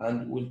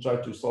 and we'll try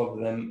to solve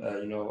them,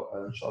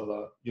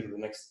 inshallah, during the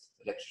next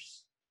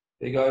lectures.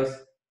 Okay,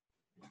 guys.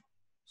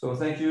 So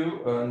thank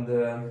you, and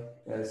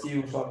see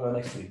you inshallah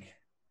next week.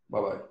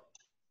 Bye bye.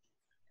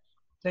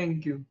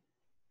 Thank you.